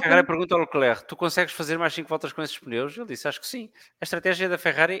lembra-te que a Ferrari Verstappen, pergunta ao Leclerc: tu consegues fazer mais 5 voltas com esses pneus? Ele disse: acho que sim. A estratégia da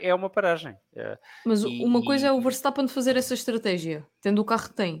Ferrari é uma paragem. mas uma coisa é o E Verstappen fazer essa estratégia, tendo o carro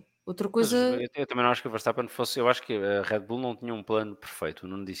que tem. Outra mas coisa, eu também não acho que o Verstappen fosse. Eu acho que a Red Bull não tinha um plano perfeito.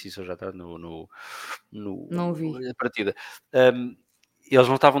 Não disse isso já está não vi. na partida. Um, eles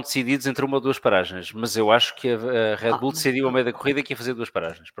não estavam decididos entre uma ou duas paragens, mas eu acho que a Red Ah, Bull mas decidiu ao meio da corrida que ia fazer duas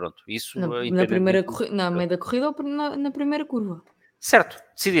paragens. Pronto, isso na primeira independentemente do corrida, na meio da corrida ou na primeira curva? certo,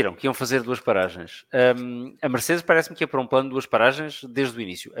 decidiram que iam fazer duas paragens. A Mercedes parece-me que ia para um plano de duas paragens desde o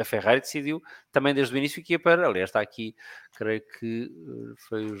início. A Ferrari decidiu também desde o início que ia para. Aliás, está aqui, creio que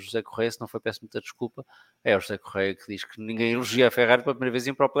foi o José Correia, se não foi, peço muita desculpa. É o José Correia que diz que ninguém elogia a Ferrari pela primeira vez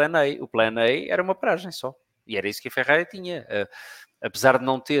iam para o plano A. O plano A era uma paragem só. E era isso que a Ferrari tinha. Apesar de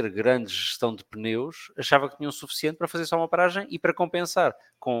não ter grande gestão de pneus, achava que tinham o suficiente para fazer só uma paragem e para compensar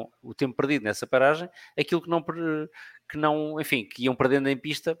com o tempo perdido nessa paragem aquilo enfim, que iam perdendo em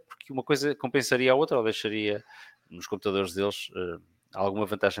pista, porque uma coisa compensaria a outra ou deixaria nos computadores deles alguma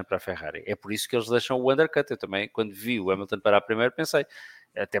vantagem para a Ferrari. É por isso que eles deixam o undercut. Eu também, quando vi o Hamilton parar primeiro, pensei,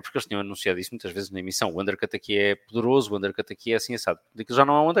 até porque eles tinham anunciado isso muitas vezes na emissão, o undercut aqui é poderoso, o undercut aqui é assim assado. Aquilo já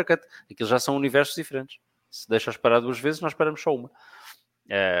não é um undercut, aquilo já são universos diferentes. Se deixas parar duas vezes, nós paramos só uma.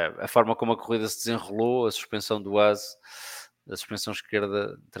 A forma como a corrida se desenrolou, a suspensão do AS, a suspensão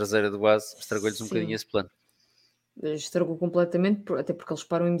esquerda traseira do AS, estragou-lhes um bocadinho Sim. esse plano. Estragou completamente, até porque eles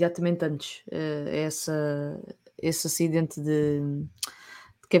param imediatamente antes. Esse acidente de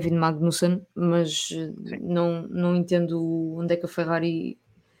Kevin Magnussen, mas Sim. não entendo onde é que a Ferrari.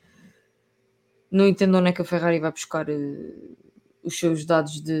 Não entendo onde é que a Ferrari vai buscar os seus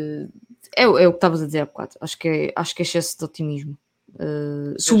dados de. É o que estavas a dizer há bocado. Acho que é excesso de otimismo.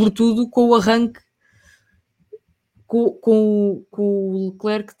 Sobretudo com o arranque, com o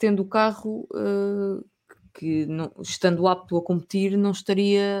Leclerc tendo o carro, que não, estando apto a competir, não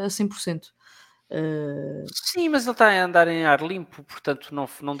estaria a 100%. Sim, mas ele está a andar em ar limpo, portanto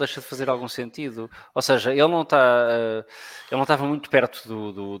não deixa de fazer algum sentido. Ou seja, ele não estava muito perto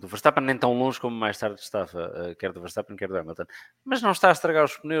do Verstappen, nem tão longe como mais tarde estava, quer do Verstappen, quer do Hamilton. Mas não está a estragar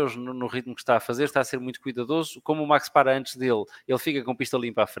os pneus no ritmo que está a fazer, está a ser muito cuidadoso. Como o Max para antes dele, ele fica com pista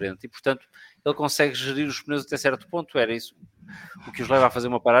limpa à frente e, portanto, ele consegue gerir os pneus até certo ponto. Era isso. O que os leva a fazer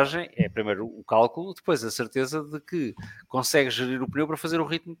uma paragem é primeiro o cálculo, depois a certeza de que consegue gerir o pneu para fazer o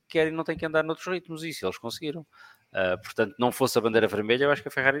ritmo que quer e não tem que andar noutros ritmos. E isso eles conseguiram. Portanto, não fosse a bandeira vermelha, eu acho que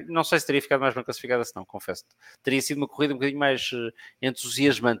a Ferrari, não sei se teria ficado mais bem classificada, se não, confesso. Teria sido uma corrida um bocadinho mais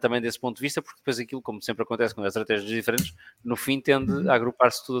entusiasmante também desse ponto de vista, porque depois aquilo, como sempre acontece com as estratégias diferentes, no fim tende a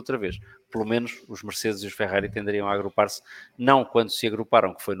agrupar-se tudo outra vez. Pelo menos os Mercedes e os Ferrari tenderiam a agrupar-se, não quando se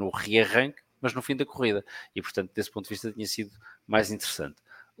agruparam, que foi no rearranque, mas no fim da corrida. E, portanto, desse ponto de vista tinha sido mais interessante.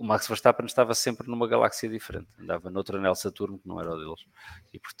 O Max Verstappen estava sempre numa galáxia diferente. Andava noutro anel Saturno que não era o deles.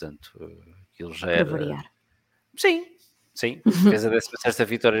 E, portanto, aquilo já para era... variar. Sim. Fez a 16ª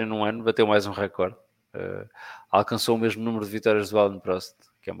vitória num ano, bateu mais um recorde. Alcançou o mesmo número de vitórias do Alan Prost,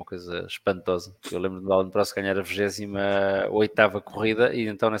 que é uma coisa espantosa. Eu lembro do Alan Prost ganhar a 28ª corrida e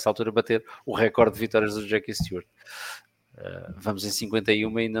então nessa altura bater o recorde de vitórias do Jackie Stewart. Vamos em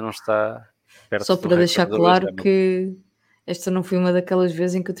 51 e ainda não está perto Só do para deixar recorde do Lewis claro Hamilton. que esta não foi uma daquelas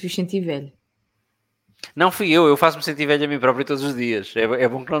vezes em que eu te fiz sentir velho. Não fui eu faço-me sentir velho a mim próprio todos os dias. É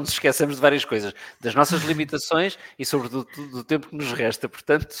bom que não nos esqueçamos de várias coisas, das nossas limitações e sobretudo do tempo que nos resta.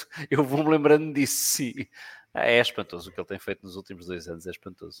 Portanto, eu vou-me lembrando disso, sim. É espantoso o que ele tem feito nos últimos 2 anos, é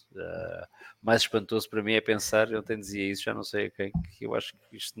espantoso. Mais espantoso para mim é pensar, eu até dizia isso, já não sei a quem, que eu acho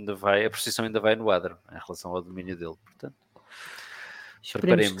que isto ainda vai, a procissão ainda vai no adro em relação ao domínio dele. Portanto, Esperemos que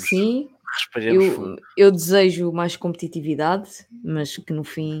preparemos, sim. respiremos fundo. Eu desejo mais competitividade, mas que no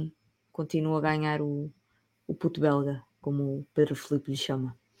fim continue a ganhar o puto belga, como o Pedro Filipe lhe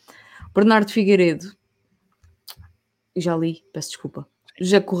chama. Bernardo Figueiredo, já li, peço desculpa.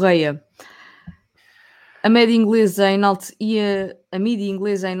 José Correia, a mídia inglesa a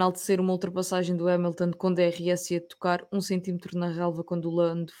enaltecer uma ultrapassagem do Hamilton com DRS e a tocar 1 centímetro na relva quando o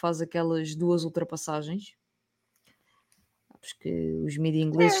Lando faz aquelas 2 ultrapassagens. Porque os mídia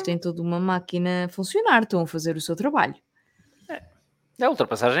ingleses têm toda uma máquina a funcionar, estão a fazer o seu trabalho. A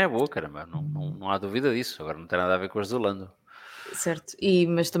ultrapassagem é boa, caramba, não há dúvida disso. Agora não tem nada a ver com as do Lando. Certo,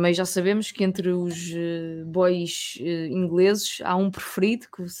 mas também já sabemos que entre os boys ingleses há um preferido,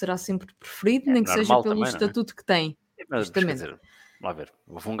 que será sempre preferido, É nem que seja normal pelo também, não é? estatuto que tem, Mas quer justamente. dizer, lá ver,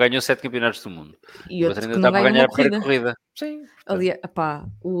 um ganhou 7 campeonatos do mundo E e o outro outro ainda que não está para ganha ganhar uma a primeira corrida. corrida. Sim, portanto. Aliás, epá,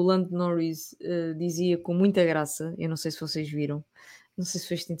 o Lando Norris dizia com muita graça, eu não sei se vocês viram, não sei se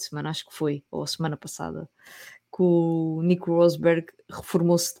foi este fim de semana, acho que foi, ou a semana passada, que o Nico Rosberg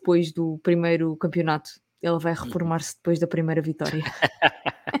reformou-se depois do primeiro campeonato. Ele vai reformar-se depois da primeira vitória.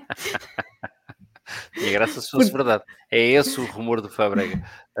 Tinha graça se fosse Porque... verdade. É esse o rumor do Fabrega.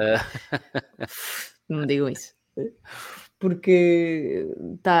 Não me digam isso. Porque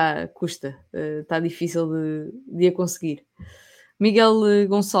custa, está difícil de a conseguir. Miguel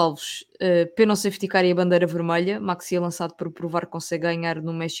Gonçalves, pena o safety car e a bandeira vermelha. Max ia lançado para provar que consegue ganhar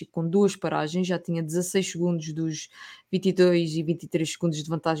no México com 2 paragens. Já tinha 16 segundos dos 22 e 23 segundos de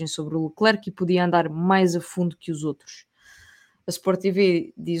vantagem sobre o Leclerc e podia andar mais a fundo que os outros. A Sport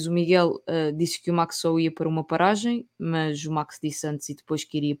TV, diz o Miguel, disse que o Max só ia para uma paragem, mas o Max disse antes e depois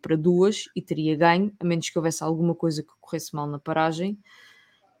que iria para 2 e teria ganho, a menos que houvesse alguma coisa que corresse mal na paragem.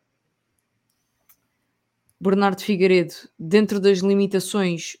 Bernardo Figueiredo, dentro das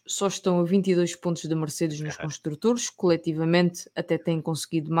limitações, só estão a 22 pontos da Mercedes nos Ferrari. construtores. Coletivamente, até têm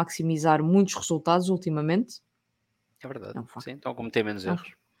conseguido maximizar muitos resultados ultimamente. É verdade. É um facto. Sim, estão a cometer menos É um...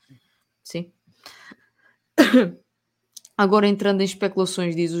 erros. Sim. Agora entrando em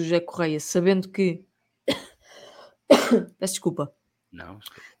especulações, diz o José Correia, sabendo que... Peço desculpa. Não,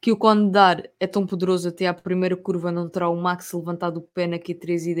 Que o Condar é tão poderoso até à primeira curva não terá o Max levantado o pé na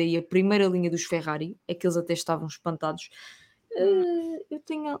Q3 e daí a primeira linha dos Ferrari, é que eles até estavam espantados. Eu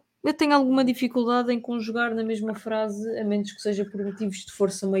tenho alguma dificuldade em conjugar na mesma frase, a menos que seja por motivos de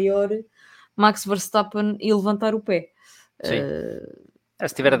força maior, Max Verstappen e levantar o pé. sim. Se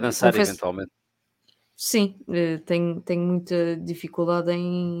estiver a dançar, Confesso, eventualmente. sim, tenho muita dificuldade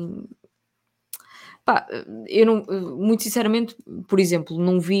em... Pá, eu não, muito sinceramente, por exemplo,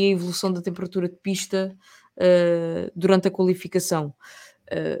 não vi a evolução da temperatura de pista durante a qualificação.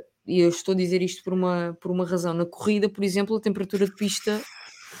 E eu estou a dizer isto por uma razão. Na corrida, por exemplo, a temperatura de pista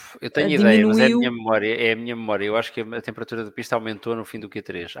Eu tenho ideia, mas é a minha diminuiu. memória. É a minha memória. Eu acho que a temperatura da pista aumentou no fim do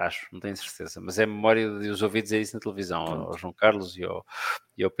Q3, acho, não tenho certeza. Mas é a memória de os ouvi dizer isso na televisão, ao Pronto. João Carlos e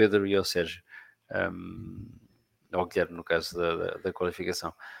ao Pedro e ao Sérgio. Ao Guilherme, no caso da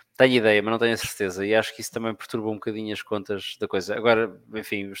qualificação. Tenho ideia, mas não tenho a certeza. E acho que isso também perturba um bocadinho as contas da coisa. Agora,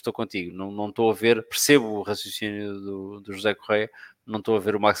 enfim, estou contigo. Não estou a ver, percebo o raciocínio do José Correia, não estou a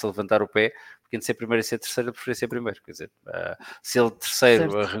ver o Max levantar o pé, porque entre ser primeiro e ser terceiro, eu preferia ser primeiro. Quer dizer, se ele terceiro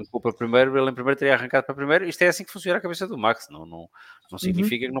Certo. arrancou para primeiro, ele em primeiro teria arrancado para primeiro. Isto é assim que funciona a cabeça do Max. Não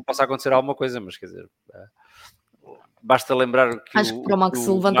significa que não possa acontecer alguma coisa, mas quer dizer, basta lembrar que Acho que para o Max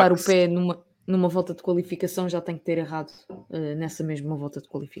o levantar o Max. pé numa volta de qualificação já tem que ter errado nessa mesma volta de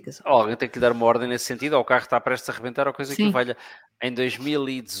qualificação. Alguém tem que lhe dar uma ordem nesse sentido, ou o carro está prestes a arrebentar, ou coisa que o Sim, valha. Em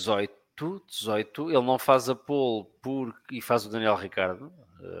 2018, ele não faz a pole e faz o Daniel Ricciardo,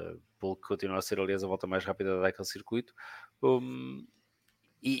 pole que continua a ser, aliás, a volta mais rápida daquele circuito.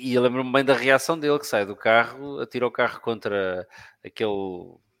 E eu lembro-me bem da reação dele, que sai do carro, atira o carro contra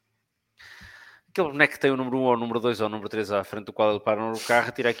aquele boneco que tem o número 1 ou o número 2 ou o número 3 à frente do qual ele para no carro,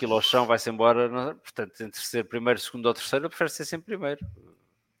 tira aquilo ao chão, vai-se embora. Portanto, entre ser primeiro, segundo ou terceiro, eu prefiro ser sempre primeiro.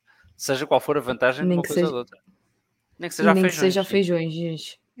 Seja qual for a vantagem de nem uma que coisa ou seja, de outra. Nem que e seja a nem que seja feijões, a sim. feijões,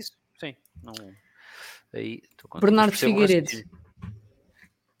 gente. Isso, sim. Não, aí estou contigo. Mas Bernardo percebo o Figueiredo. raciocínio.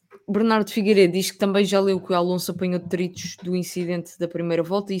 Bernardo Figueiredo diz que também já leu que o Alonso apanhou detritos do incidente da primeira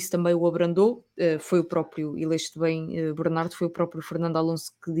volta e isso também o abrandou. Foi o próprio, e leste bem, Bernardo, foi o próprio Fernando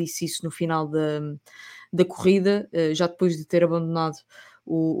Alonso que disse isso no final da corrida, já depois de ter abandonado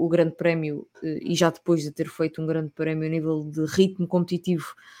o Grande Prémio e já depois de ter feito um Grande Prémio a nível de ritmo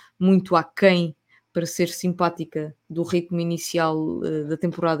competitivo muito aquém para ser simpática do ritmo inicial da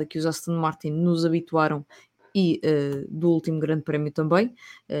temporada que os Aston Martin nos habituaram e do último Grande Prémio também,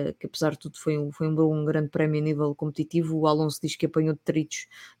 que apesar de tudo foi um bom Grande Prémio a nível competitivo. O Alonso diz que apanhou detritos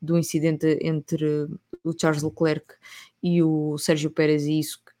do incidente entre o Charles Leclerc e o Sérgio Pérez e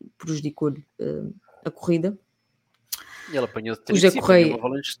isso que prejudicou-lhe a corrida. E ele apanhou O José detritos e apanhou uma Correia,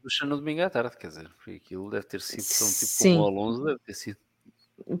 avalanche de ducha no domingo à tarde, quer dizer, aquilo deve ter sido para um tipo como o sim, Alonso, deve ter sido.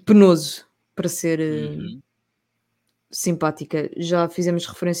 penoso para ser Uhum. simpática. Já fizemos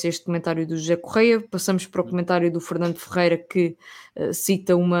referência a este comentário do José Correia, passamos para o comentário do Fernando Ferreira que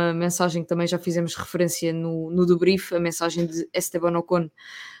cita uma mensagem que também já fizemos referência no Debrief, a mensagem de Esteban Ocon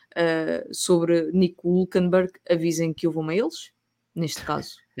sobre Nico Hülkenberg. Avisem que eu vou a eles, neste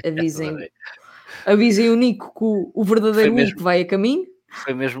caso, avisem, Adorei. avisem o Nico que o Foi verdadeiro mesmo, Hulk vai a caminho.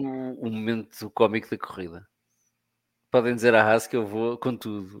 foi mesmo o momento cómico da corrida. Podem dizer à Haas que eu vou com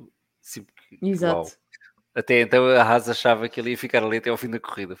tudo. Sim, porque, Exato. uau. Até então a Haas achava que ele ia ficar ali até ao fim da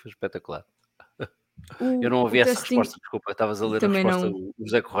corrida, foi espetacular. Eu não O ouvi essa testing resposta, desculpa, estavas a ler a também resposta não, do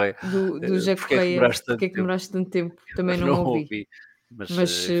José Correia. do José Porque é que Correia, demoraste tanto porque é que tempo? demoraste tanto tempo? Também Eu não não ouvi. ouvi, mas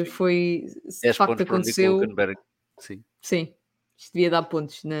Mas enfim, foi, de 10 facto pontos para o Nico aconteceu, Hülkenberg. Sim, sim, isto devia dar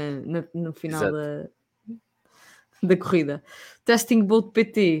pontos no final exato. da corrida. Testing Boat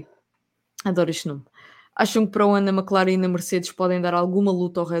PT, adoro este nome. Acham que para o ano a McLaren e a Mercedes podem dar alguma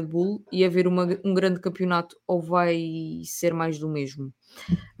luta ao Red Bull e haver um grande campeonato ou vai ser mais do mesmo?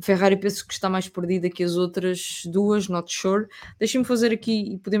 A Ferrari penso que está mais perdida que as outras duas, not sure. Deixem-me fazer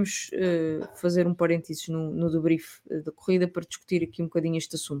aqui e podemos fazer um parênteses no debrief da corrida para discutir aqui um bocadinho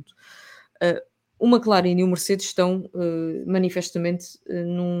este assunto. O McLaren e o Mercedes estão manifestamente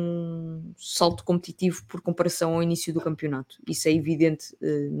num salto competitivo por comparação ao início do campeonato. Isso é evidente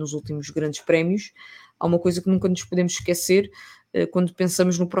nos últimos grandes prémios. Há uma coisa que nunca nos podemos esquecer quando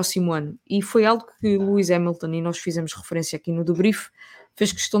pensamos no próximo ano. E foi algo que Lewis Hamilton, e nós fizemos referência aqui no debrief,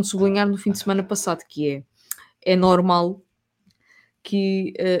 fez questão de sublinhar no fim de semana passado, que é normal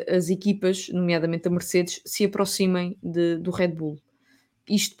que as equipas, nomeadamente a Mercedes, se aproximem do Red Bull.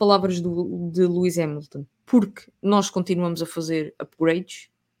 Isto palavras de Lewis Hamilton, porque nós continuamos a fazer upgrades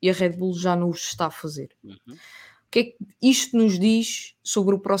e a Red Bull já não os está a fazer. Uhum. O que é que isto nos diz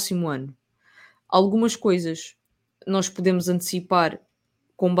sobre o próximo ano? Algumas coisas nós podemos antecipar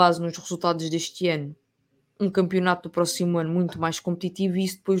com base nos resultados deste ano, um campeonato do próximo ano muito mais competitivo e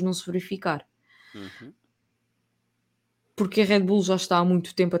isso depois não se verificar. Uhum. Porque a Red Bull já está há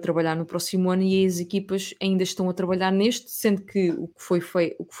muito tempo a trabalhar no próximo ano e as equipas ainda estão a trabalhar neste, sendo que o que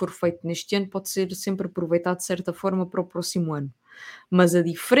for feito neste ano pode ser sempre aproveitado de certa forma para o próximo ano. Mas a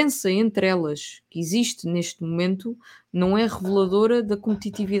diferença entre elas que existe neste momento não é reveladora da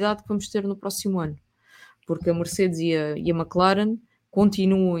competitividade que vamos ter no próximo ano. Porque a Mercedes e a McLaren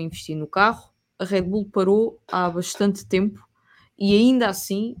continuam a investir no carro, a Red Bull parou há bastante tempo e ainda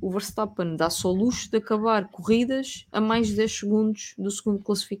assim o Verstappen dá-se ao luxo de acabar corridas a mais de 10 segundos do segundo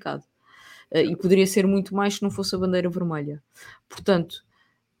classificado. E poderia ser muito mais se não fosse a bandeira vermelha. Portanto,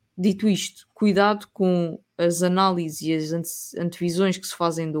 Dito isto, cuidado com as análises e as antevisões que se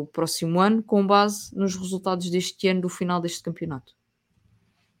fazem do próximo ano com base nos resultados deste ano, do final deste campeonato.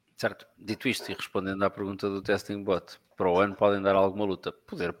 Certo. Dito isto e respondendo à pergunta do testing bot, para o ano podem dar alguma luta?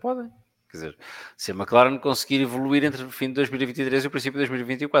 Poder, podem. Quer dizer, se a McLaren conseguir evoluir entre o fim de 2023 e o princípio de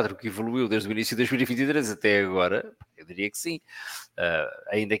 2024, o que evoluiu desde o início de 2023 até agora, eu diria que sim.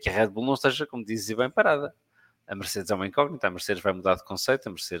 Ainda que a Red Bull não esteja, como dizes, bem parada. A Mercedes é uma incógnita, a Mercedes vai mudar de conceito,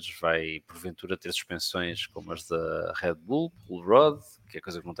 a Mercedes vai, porventura, ter suspensões como as da Red Bull, Pull Rod, que é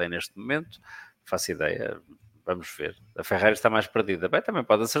coisa que não tem neste momento. Não faço ideia, vamos ver. A Ferrari está mais perdida. Bem, também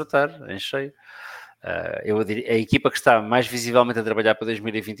pode acertar, em cheio. Eu diria, a equipa que está mais visivelmente a trabalhar para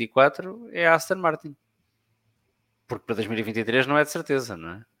 2024 é a Aston Martin. Porque para 2023 não é de certeza, não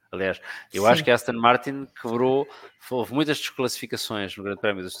é? Aliás, eu acho Sim. que a Aston Martin quebrou, houve muitas desclassificações no Grande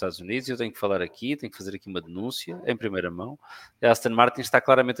Prémio dos Estados Unidos e eu tenho que falar aqui, tenho que fazer aqui uma denúncia em primeira mão. A Aston Martin está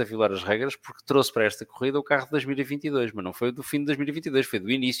claramente a violar as regras porque trouxe para esta corrida o carro de 2022, mas não foi do fim de 2022, foi do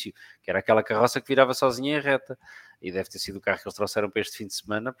início, que era aquela carroça que virava sozinha em reta. E deve ter sido o carro que eles trouxeram para este fim de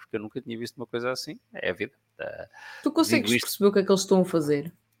semana, porque eu nunca tinha visto uma coisa assim. É a vida. Tu Digo consegues isto, perceber o que é que eles estão a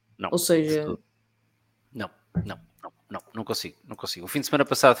fazer? não, Ou de seja, tudo. Não consigo. O fim de semana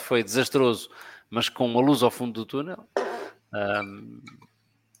passado foi desastroso, mas com uma luz ao fundo do túnel.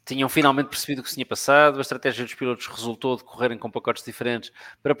 Tinham finalmente percebido o que se tinha passado, a estratégia dos pilotos resultou de correrem com pacotes diferentes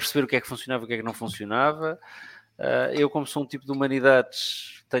para perceber o que é que funcionava e o que é que não funcionava. Eu, como sou um tipo de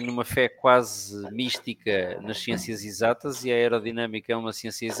humanidades, tenho uma fé quase mística nas ciências exatas e a aerodinâmica é uma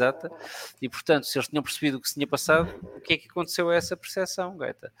ciência exata e, portanto, se eles tinham percebido o que se tinha passado, o que é que aconteceu a essa percepção,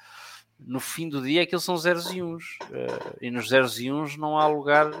 Gaeta? No fim do dia, aquilo são zeros e uns. E nos zeros e uns não há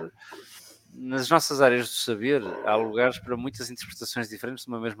lugar. Nas nossas áreas do saber, há lugares para muitas interpretações diferentes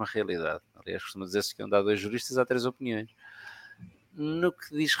de uma mesma realidade. Aliás, costuma dizer-se que onde há dois juristas, há três opiniões. No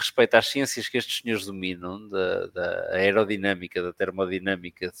que diz respeito às ciências que estes senhores dominam, da aerodinâmica, da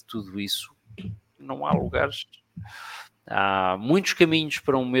termodinâmica, de tudo isso, não há lugares. Há muitos caminhos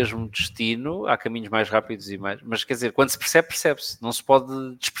para um mesmo destino, há caminhos mais rápidos e mais. Mas quer dizer, quando se percebe, percebe-se, não se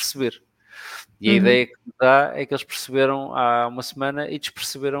pode desperceber. E a ideia que me dá é que eles perceberam há uma semana e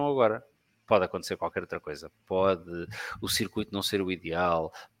desperceberam agora. Pode acontecer qualquer outra coisa. Pode o circuito não ser o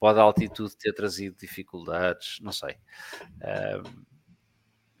ideal, pode a altitude ter trazido dificuldades, não sei.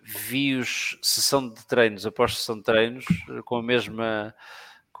 Vi-os sessão de treinos após sessão de treinos com a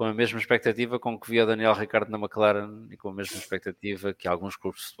mesma expectativa com que via o Daniel Ricciardo na McLaren e com a mesma expectativa que alguns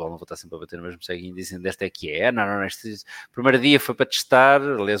clubes de futebol, não vou estar sempre a bater no mesmo ceguinho, dizem desta é que é, não, este primeiro dia foi para testar,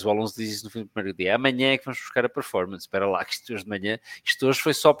 aliás o Alonso diz isso no fim do primeiro dia, amanhã é que vamos buscar a performance, espera lá que isto hoje de manhã, isto hoje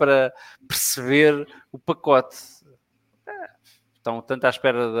foi só para perceber o pacote. Estão tanto à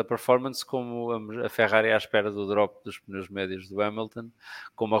espera da performance como a Ferrari à espera do drop dos pneus médios do Hamilton,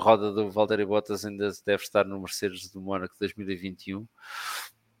 como a roda do Valtteri Bottas ainda deve estar no Mercedes do Mónaco 2021.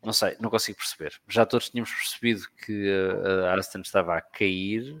 Não sei, não consigo perceber. Já todos tínhamos percebido que a Aston estava a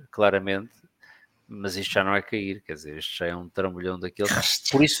cair, claramente, mas isto já não é cair, quer dizer, isto já é um trambolhão daqueles.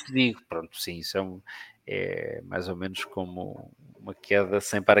 Por isso digo, pronto, sim, isso é mais ou menos como uma queda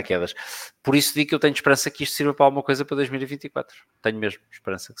sem paraquedas. Por isso digo que eu tenho esperança que isto sirva para alguma coisa para 2024. Tenho mesmo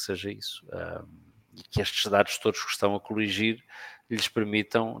esperança que seja isso. E que estes dados todos que estão a corrigir lhes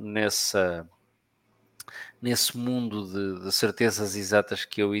permitam nesse mundo de certezas exatas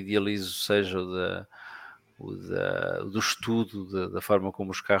que eu idealizo, seja do estudo, da forma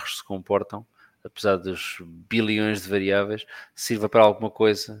como os carros se comportam, apesar dos bilhões de variáveis, sirva para alguma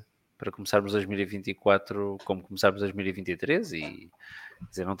coisa para começarmos 2024 como começarmos 2023 e quer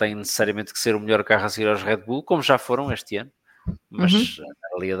dizer, não tem necessariamente que ser o melhor carro a seguir aos Red Bull, como já foram este ano, mas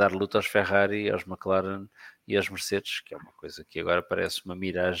ali a dar luta aos Ferrari, aos McLaren e aos Mercedes, que é uma coisa que agora parece uma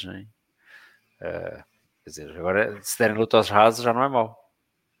miragem. Quer dizer, agora se derem luta aos Haas já não é mau.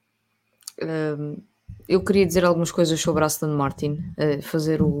 Eu queria dizer algumas coisas sobre a Aston Martin,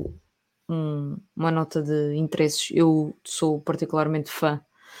 fazer uma nota de interesses. Eu sou particularmente fã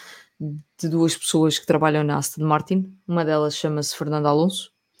de duas pessoas que trabalham na Aston Martin. Uma delas chama-se Fernando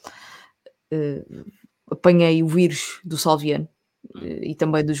Alonso. Apanhei o vírus do Salviano e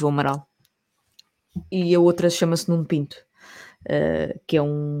também do João Amaral. E a outra chama-se Nuno Pinto, que é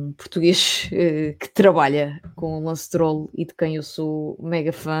um português que trabalha com o Lance Stroll e de quem eu sou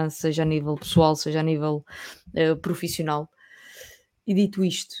mega fã, seja a nível pessoal, seja a nível profissional. E dito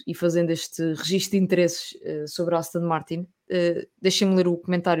isto, e fazendo este registro de interesses sobre a Aston Martin, deixem-me ler o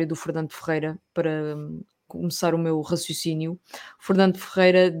comentário do Fernando Ferreira para começar o meu raciocínio. O Fernando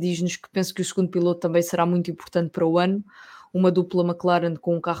Ferreira diz-nos que pensa que o segundo piloto também será muito importante para o ano. uma dupla McLaren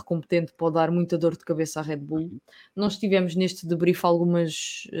com um carro competente pode dar muita dor de cabeça à Red Bull. Uhum. Nós tivemos neste debrief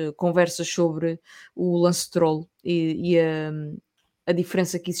algumas conversas sobre o Lance Stroll e a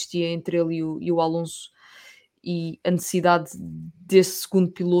diferença que existia entre ele e o Alonso e a necessidade desse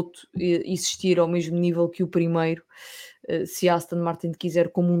segundo piloto existir ao mesmo nível que o primeiro, se a Aston Martin quiser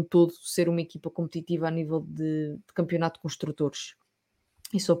como um todo ser uma equipa competitiva a nível de campeonato de construtores.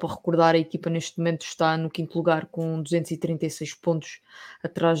 E só para recordar, a equipa neste momento está no quinto lugar com 236 pontos,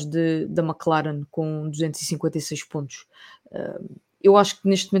 atrás da McLaren com 256 pontos. Eu acho que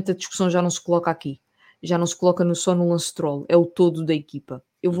neste momento a discussão já não se coloca aqui, já não se coloca só no Lance Stroll, é o todo da equipa.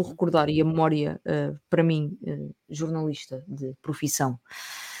 Eu vou Uhum. recordar, e a memória, para mim, jornalista de profissão,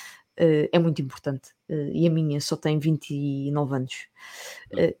 é muito importante. E a minha só tem 29 anos.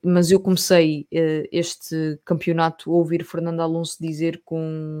 Mas eu comecei este campeonato a ouvir Fernando Alonso dizer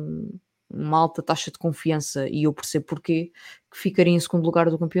com uma alta taxa de confiança, e eu percebo porquê, que ficaria em segundo lugar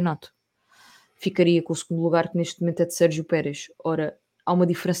do campeonato. Ficaria com o segundo lugar, que neste momento é de Sérgio Pérez. Ora, há uma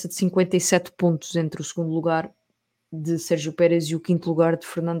diferença de 57 pontos entre o segundo lugar de Sérgio Pérez e o quinto lugar de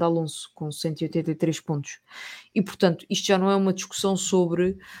Fernando Alonso, com 183 pontos. E, portanto, isto já não é uma discussão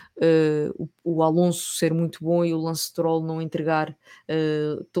sobre o Alonso ser muito bom e o Lance Stroll não entregar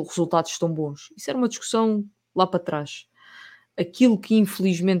resultados tão bons. Isso era uma discussão lá para trás. Aquilo que,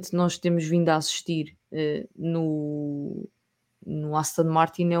 infelizmente, nós temos vindo a assistir no Aston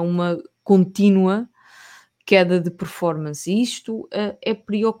Martin é uma contínua queda de performance e isto é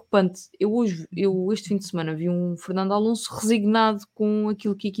preocupante. Eu este fim de semana vi um Fernando Alonso resignado com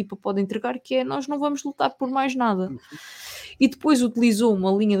aquilo que a equipa pode entregar, que é nós não vamos lutar por mais nada. Uhum. E depois utilizou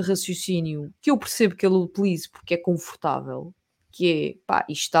uma linha de raciocínio que eu percebo que ele utilize porque é confortável, que é, pá,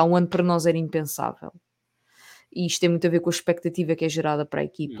 isto há um ano para nós era impensável. E isto tem muito a ver com a expectativa que é gerada para a Uhum.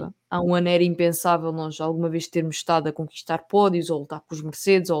 equipa. Há um ano era impensável nós alguma vez termos estado a conquistar pódios, ou lutar com os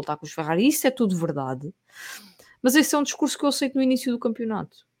Mercedes, ou lutar com os Ferrari. Isso é tudo verdade. Mas esse é um discurso que eu aceito no início do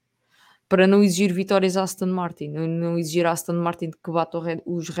campeonato. Para não exigir vitórias à Aston Martin, não exigir à Aston Martin que bata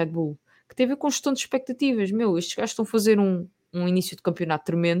os Red Bull. Que tem a ver com gestão de expectativas. Meu, estes gajos estão a fazer um início de campeonato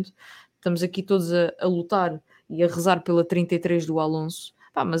tremendo. Estamos aqui todos a lutar e a rezar pela 33 do Alonso.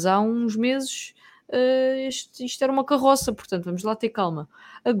 Pá, mas há uns meses isto era uma carroça, portanto vamos lá ter calma.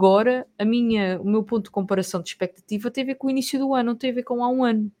 Agora, o meu ponto de comparação de expectativa tem a ver com o início do ano, não tem a ver com há um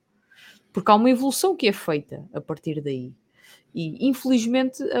ano. Porque há uma evolução que é feita a partir daí. E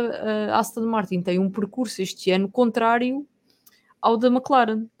infelizmente a Aston Martin tem um percurso este ano contrário ao da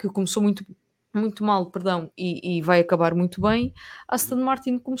McLaren, que começou muito mal, perdão, e vai acabar muito bem. A Uhum. Aston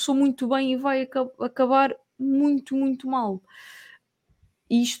Martin começou muito bem e vai acabar muito, muito mal.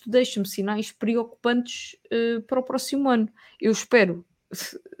 E isto deixa-me sinais preocupantes para o próximo ano. Eu espero,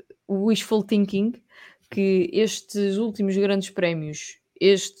 o wishful thinking, que estes últimos grandes prémios,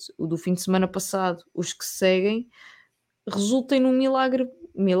 o do fim de semana passado, os que seguem, resultem num milagre,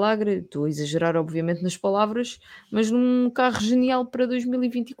 estou a exagerar obviamente nas palavras, mas num carro genial para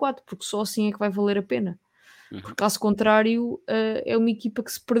 2024, porque só assim é que vai valer a pena. Uhum. Porque caso contrário, é uma equipa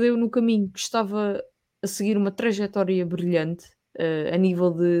que se perdeu no caminho, que estava a seguir uma trajetória brilhante, a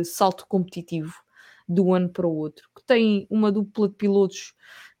nível de salto competitivo, de um ano para o outro, que tem uma dupla de pilotos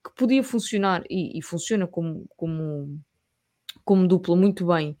que podia funcionar e funciona como dupla muito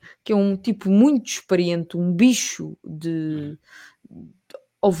bem, que é um tipo muito experiente, um bicho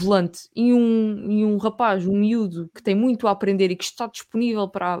ao volante e um rapaz, um miúdo que tem muito a aprender e que está disponível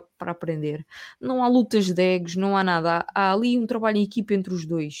para aprender. Não há lutas de egos, não há nada. Há ali um trabalho em equipa entre os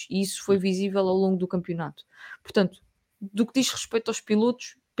dois e isso foi visível ao longo do campeonato. Portanto, do que diz respeito aos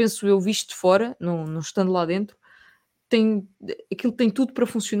pilotos, penso eu, visto de fora, não estando lá dentro, aquilo tem tudo para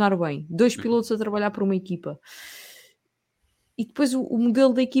funcionar bem. Dois Uhum. pilotos a trabalhar para uma equipa. E depois o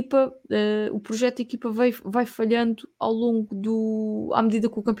modelo da equipa, o projeto da equipa vai falhando à medida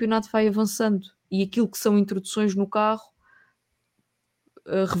que o campeonato vai avançando. E aquilo que são introduções no carro,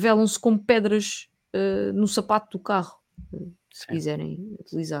 revelam-se como pedras, no sapato do carro, se Sim. quiserem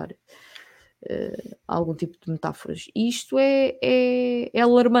utilizar, algum tipo de metáforas. E isto é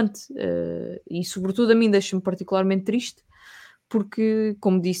alarmante, e sobretudo a mim deixa-me particularmente triste, porque,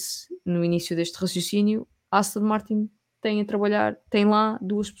 como disse no início deste raciocínio, a Aston Martin tem lá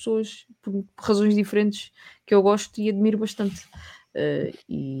duas pessoas por razões diferentes que eu gosto e admiro bastante.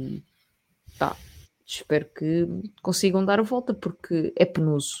 E pá, espero que consigam dar a volta, porque é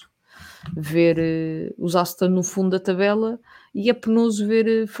penoso ver os Aston no fundo da tabela e é penoso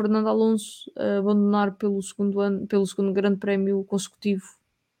ver Fernando Alonso abandonar pelo segundo grande prémio consecutivo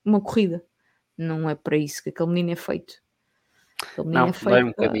uma corrida. Não é para isso que aquele menino é feito. Aquele menino é Não, dói feito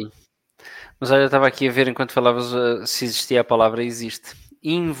um para. bocadinho. Mas olha, eu estava aqui a ver enquanto falavas se existia a palavra, existe.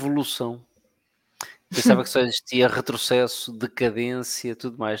 Involução. Pensava que só existia retrocesso, decadência,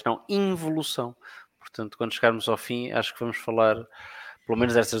 tudo mais. Não, involução. Portanto, quando chegarmos ao fim, acho que vamos falar, pelo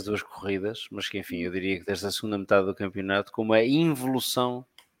menos destas duas corridas, mas que enfim, eu diria que desta segunda metade do campeonato, como a involução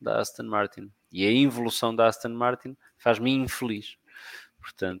da Aston Martin. E a involução da Aston Martin faz-me infeliz.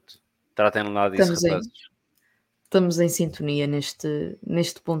 Portanto, tratem lá disso, Estamos em, rapazes. estamos em sintonia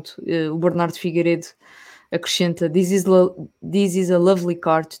neste ponto. O Bernardo Figueiredo acrescenta: this is a lovely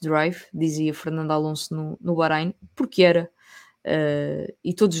car to drive, dizia Fernando Alonso no Bahrein, porque era.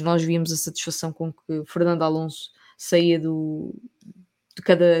 E todos nós víamos a satisfação com que Fernando Alonso saía de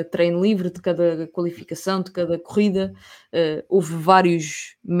cada treino livre, de cada qualificação, de cada corrida. Houve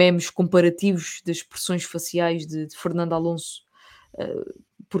vários memes comparativos das expressões faciais de Fernando Alonso,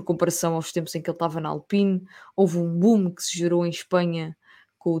 por comparação aos tempos em que ele estava na Alpine. Houve um boom que se gerou em Espanha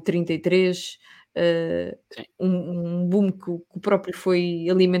com o 33, Sim. um boom que o próprio foi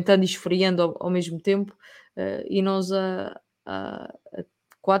alimentando e esfriando ao mesmo tempo. E nós a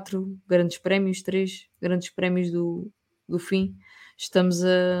 4 grandes prémios, 3 grandes prémios do fim, estamos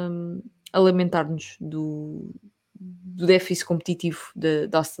a lamentar-nos do déficit competitivo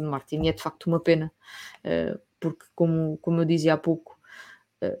da Aston Martin, e é de facto uma pena, porque como eu dizia há pouco,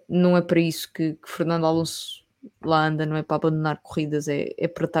 não é para isso que Fernando Alonso lá anda, não é para abandonar corridas, é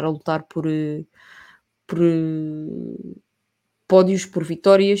para estar a lutar por pódios, por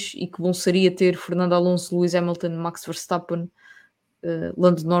vitórias, e que bom seria ter Fernando Alonso, Lewis Hamilton, Max Verstappen,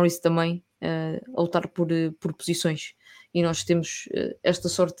 Lando Norris também, a lutar por posições. E nós temos esta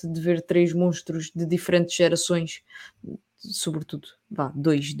sorte de ver 3 monstros de diferentes gerações, sobretudo,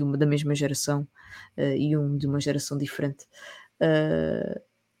 dois da mesma geração, e um de uma geração diferente.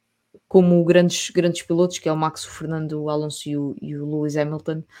 Como grandes pilotos, que é o Max, o Fernando Alonso e o Lewis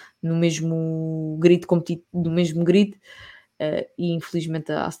Hamilton, no mesmo grid, no mesmo grid, e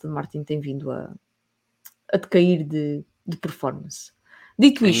infelizmente a Aston Martin tem vindo a decair de performance.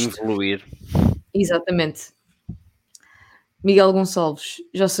 Dito A isto, evoluir. exatamente, Miguel Gonçalves,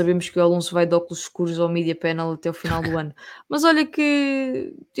 já sabemos que o Alonso vai de óculos escuros ao media panel até o final do ano, mas olha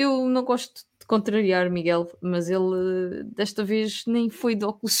que eu não gosto de contrariar Miguel, mas ele desta vez nem foi de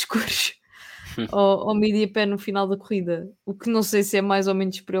óculos escuros ao media panel no final da corrida, o que não sei se é mais ou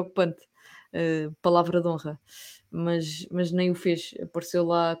menos preocupante, palavra de honra, mas nem o fez, apareceu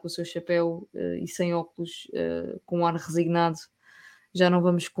lá com o seu chapéu e sem óculos, com um ar resignado. Já não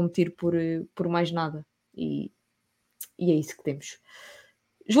vamos competir por mais nada, e é isso que temos.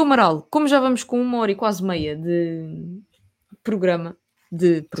 João Amaral, como já vamos com 1 hora e quase meia programa,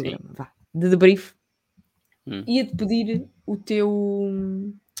 Sim. de debrief, Hum. ia-te pedir o teu.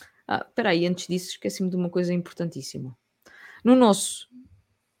 Espera aí, antes disso, esqueci-me de uma coisa importantíssima. No nosso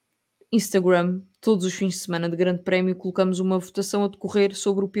Instagram, todos os fins de semana de Grande Prémio, colocamos uma votação a decorrer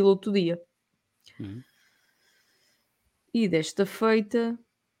sobre o piloto do dia. Uhum. E desta feita,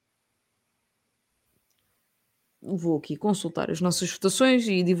 vou aqui consultar as nossas votações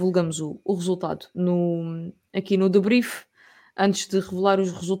e divulgamos o resultado aqui no Debrief. Antes de revelar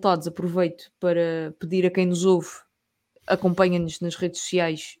os resultados, aproveito para pedir a quem nos ouve, acompanha-nos nas redes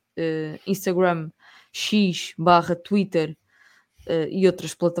sociais, Instagram, X/Twitter, e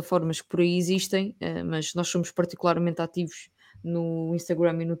outras plataformas que por aí existem, mas nós somos particularmente ativos no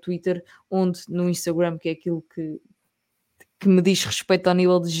Instagram e no Twitter, onde no Instagram, que é aquilo que me diz respeito ao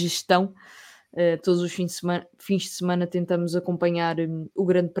nível de gestão, todos os fins de semana tentamos acompanhar o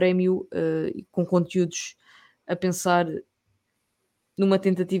Grande Prémio, com conteúdos a pensar numa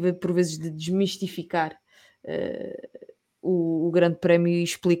tentativa por vezes de desmistificar o Grande Prémio e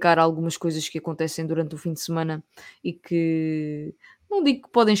explicar algumas coisas que acontecem durante o fim de semana e que não digo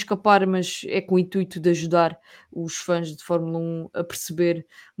que podem escapar, mas é com o intuito de ajudar os fãs de Fórmula 1 a perceber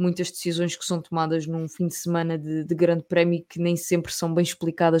muitas decisões que são tomadas num fim de semana de Grande Prémio e que nem sempre são bem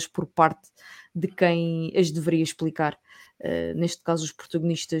explicadas por parte de quem as deveria explicar. Neste caso, os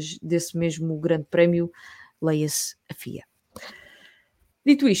protagonistas desse mesmo Grande Prémio, leia-se a FIA.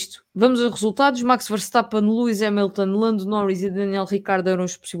 Dito isto, vamos aos resultados. Max Verstappen, Lewis Hamilton, Lando Norris e Daniel Ricciardo eram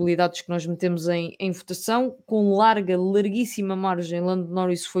as possibilidades que nós metemos em votação. Com larguíssima margem, Lando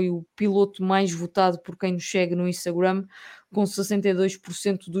Norris foi o piloto mais votado por quem nos segue no Instagram, com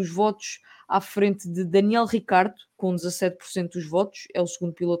 62% dos votos, à frente de Daniel Ricciardo, com 17% dos votos, é o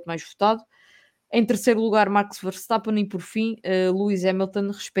segundo piloto mais votado. Em terceiro lugar, Max Verstappen e, por fim, Lewis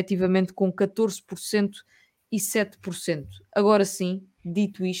Hamilton, respectivamente, com 14% e 7%. Agora sim,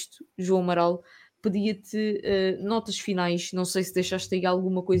 dito isto, João Amaral, pedia-te notas finais. Não sei se deixaste aí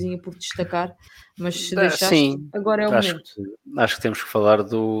alguma coisinha por destacar, mas se Ah, deixaste, sim, agora é o acho momento. acho que temos que falar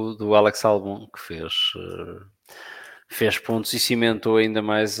do Alex Albon, que fez pontos e cimentou ainda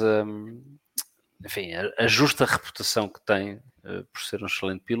mais enfim, a justa reputação que tem por ser um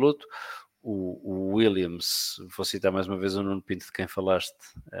excelente piloto. O Williams, vou citar mais uma vez o Nuno Pinto, de quem falaste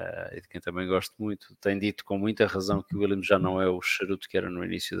e de quem também gosto muito, tem dito com muita razão que o Williams já não é o charuto que era no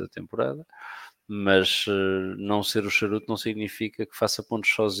início da temporada, mas não ser o charuto não significa que faça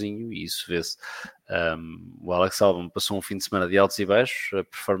pontos sozinho, e isso vê-se. O Alex Albon passou um fim de semana de altos e baixos, a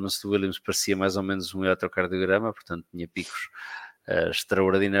performance do Williams parecia mais ou menos um eletrocardiograma, portanto tinha picos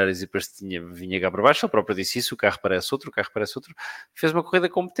extraordinários e depois vinha cá para baixo. Ele próprio disse isso: o carro parece outro, o carro parece outro. Fez uma corrida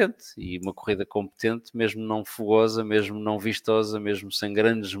competente, e uma corrida competente, mesmo não fogosa, mesmo não vistosa, mesmo sem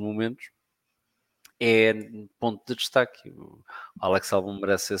grandes momentos, é ponto de destaque. O Alex Albon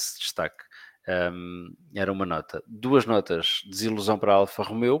merece esse destaque. Era uma nota. Duas notas: desilusão para a Alfa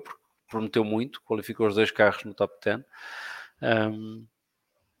Romeo, porque prometeu muito, qualificou os 2 carros no top 10.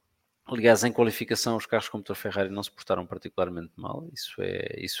 Aliás, em qualificação, os carros com motor Ferrari não se portaram particularmente mal,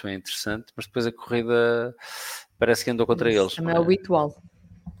 isso é interessante, mas depois a corrida parece que andou contra Isso eles, também não é o é? habitual.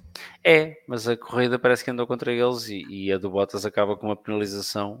 Mas a corrida parece que andou contra eles, e a do Bottas acaba com uma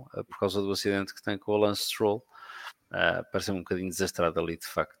penalização por causa do acidente que tem com o Lance Stroll. Parece um bocadinho desastrado ali, de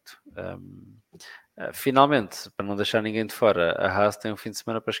facto. Finalmente, para não deixar ninguém de fora, a Haas tem um fim de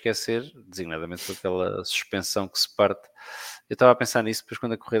semana para esquecer, designadamente com aquela suspensão que se parte. Eu estava a pensar nisso depois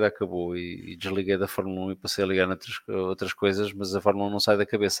quando a corrida acabou e desliguei da Fórmula 1 e passei a ligar outras coisas, mas a Fórmula 1 não sai da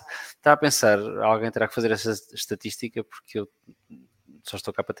cabeça. Estava a pensar, alguém terá que fazer essa estatística, porque eu só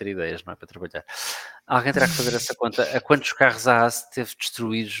estou cá para ter ideias, não é para trabalhar. Alguém terá que fazer essa conta. A quantos carros a Haas teve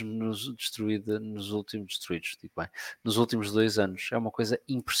destruídos digo bem, nos últimos 2 anos? É uma coisa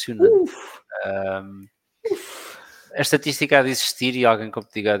impressionante. Uf, uf. A estatística há de existir e alguém como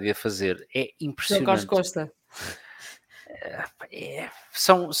te diga há de a fazer. É João Carlos impressionante. Costa.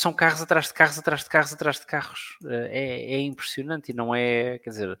 São carros atrás de carros, atrás de carros, atrás de carros. É impressionante, e não é, quer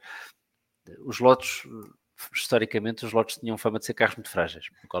dizer, os lotes, historicamente, os lotes tinham fama de ser carros muito frágeis.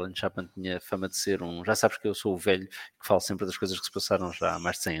 O Colin Chapman tinha fama de ser já sabes que eu sou o velho que falo sempre das coisas que se passaram já há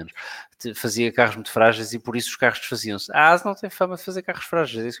mais de 100 anos. Fazia carros muito frágeis e por isso os carros desfaziam-se. A Haas não tem fama de fazer carros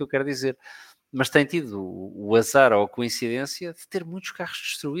frágeis, é isso que eu quero dizer. Mas tem tido o azar ou a coincidência de ter muitos carros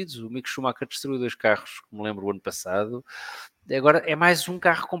destruídos. O Mick Schumacher destruiu 2 carros, como me lembro, o ano passado. Agora é mais um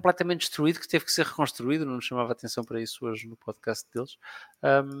carro completamente destruído que teve que ser reconstruído. Não nos chamava atenção para isso hoje no podcast deles.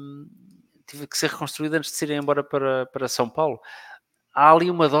 Teve que ser reconstruído antes de se ir embora para São Paulo. Há ali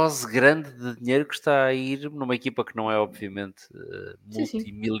uma dose grande de dinheiro que está a ir numa equipa que não é, obviamente, Sim, sim.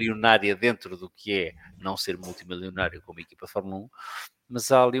 multimilionária dentro do que é não ser multimilionário como equipa de Fórmula 1,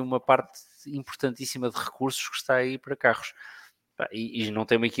 mas há ali uma parte importantíssima de recursos que está aí para carros. E não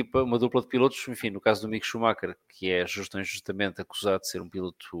tem uma equipa, uma dupla de pilotos, enfim, no caso do Mick Schumacher, que é justo ou injustamente acusado de ser um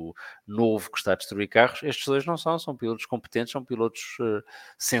piloto novo que está a destruir carros. Estes dois não são pilotos competentes, são pilotos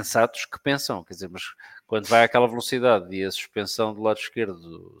sensatos que pensam, quer dizer, mas quando vai àquela velocidade e a suspensão do lado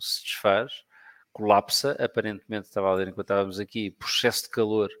esquerdo se desfaz, colapsa, aparentemente estava a ler enquanto estávamos aqui, por excesso de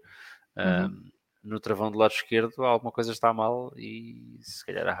calor no travão do lado esquerdo, alguma coisa está mal e se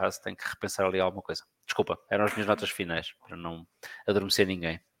calhar a Haas tem que repensar ali alguma coisa. Desculpa, eram as minhas notas finais, para não adormecer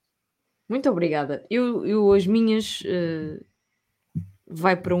ninguém. Muito obrigada. Eu as minhas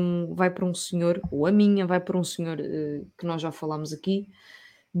vai para um senhor, ou a minha vai para um senhor que nós já falámos aqui,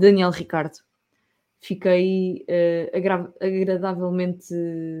 Daniel Ricardo. Fiquei agradavelmente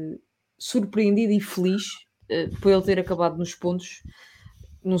surpreendida e feliz por ele ter acabado nos pontos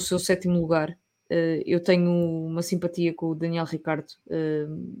no seu sétimo lugar. Eu tenho uma simpatia com o Daniel Ricardo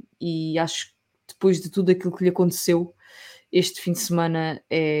e acho que depois de tudo aquilo que lhe aconteceu, este fim de semana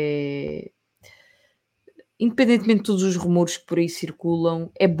é, independentemente de todos os rumores que por aí circulam,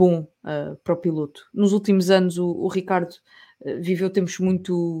 é bom para o piloto. Nos últimos anos, o Ricardo viveu tempos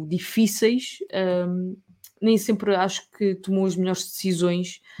muito difíceis, nem sempre acho que tomou as melhores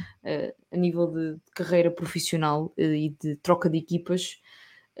decisões a nível de carreira profissional e de troca de equipas.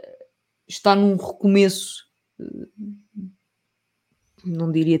 Está num recomeço,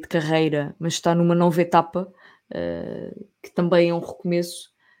 não diria de carreira, mas está numa nova etapa, que também é um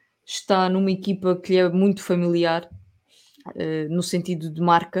recomeço. Está numa equipa que lhe é muito familiar, no sentido de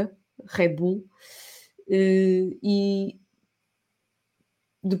marca, Red Bull, e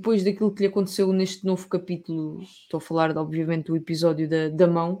depois daquilo que lhe aconteceu neste novo capítulo, estou a falar, obviamente, do episódio da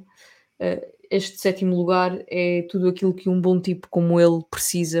mão, este sétimo lugar é tudo aquilo que um bom tipo como ele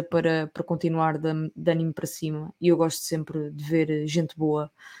precisa para continuar de ânimo para cima. E eu gosto sempre de ver gente boa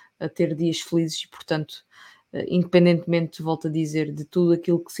a ter dias felizes e, portanto, independentemente, volto a dizer, de tudo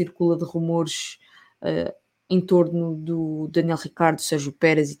aquilo que circula de rumores em torno do Daniel Ricardo, Sérgio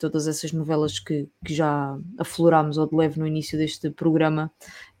Pérez e todas essas novelas que já aflorámos ao de leve no início deste programa,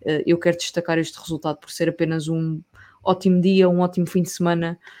 eu quero destacar este resultado por ser apenas um ótimo dia, um ótimo fim de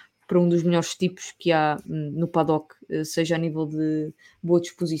semana para um dos melhores tipos que há no paddock, seja a nível de boa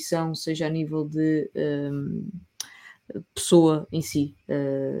disposição, seja a nível de pessoa em si.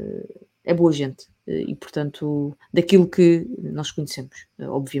 É boa gente e, portanto, daquilo que nós conhecemos,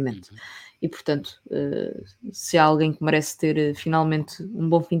 obviamente. E, portanto, se há alguém que merece ter finalmente um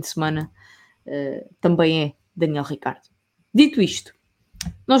bom fim de semana, também é Daniel Ricardo. Dito isto,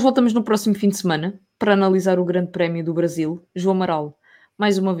 nós voltamos no próximo fim de semana para analisar o Grande Prémio do Brasil. João Amaral,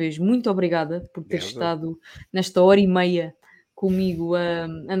 mais uma vez, muito obrigada por ter estado nesta hora e meia comigo a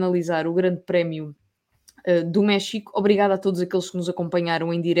analisar o Grande Prémio do México. Obrigada a todos aqueles que nos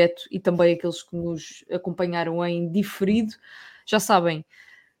acompanharam em direto e também aqueles que nos acompanharam em diferido. Já sabem,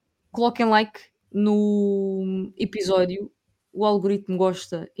 coloquem like no episódio, o algoritmo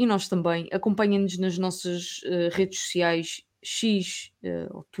gosta e nós também. Acompanhem-nos nas nossas redes sociais, X,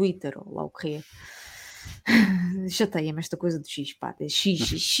 ou Twitter, ou lá o que é. Chateia-me esta coisa do X, pá.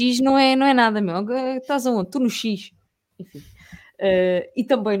 X não é nada, meu. Estás aonde? Estou no X. Enfim. E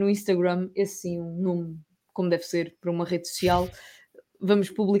também no Instagram, esse sim, um nome como deve ser para uma rede social. Vamos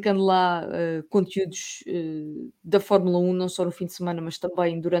publicando lá conteúdos da Fórmula 1, não só no fim de semana, mas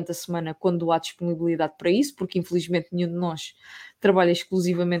também durante a semana, quando há disponibilidade para isso, porque infelizmente nenhum de nós trabalha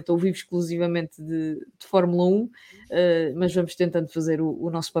exclusivamente ou vive exclusivamente de Fórmula 1, mas vamos tentando fazer o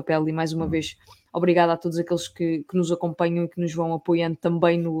nosso papel e, mais uma vez, obrigada a todos aqueles que nos acompanham e que nos vão apoiando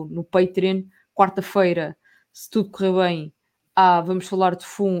também no Patreon. Quarta-feira, se tudo correr bem, vamos falar de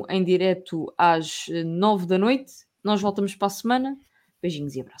FUM em direto às 9 da noite. Nós voltamos para a semana.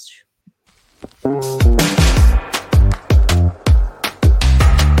 Beijinhos e abraços.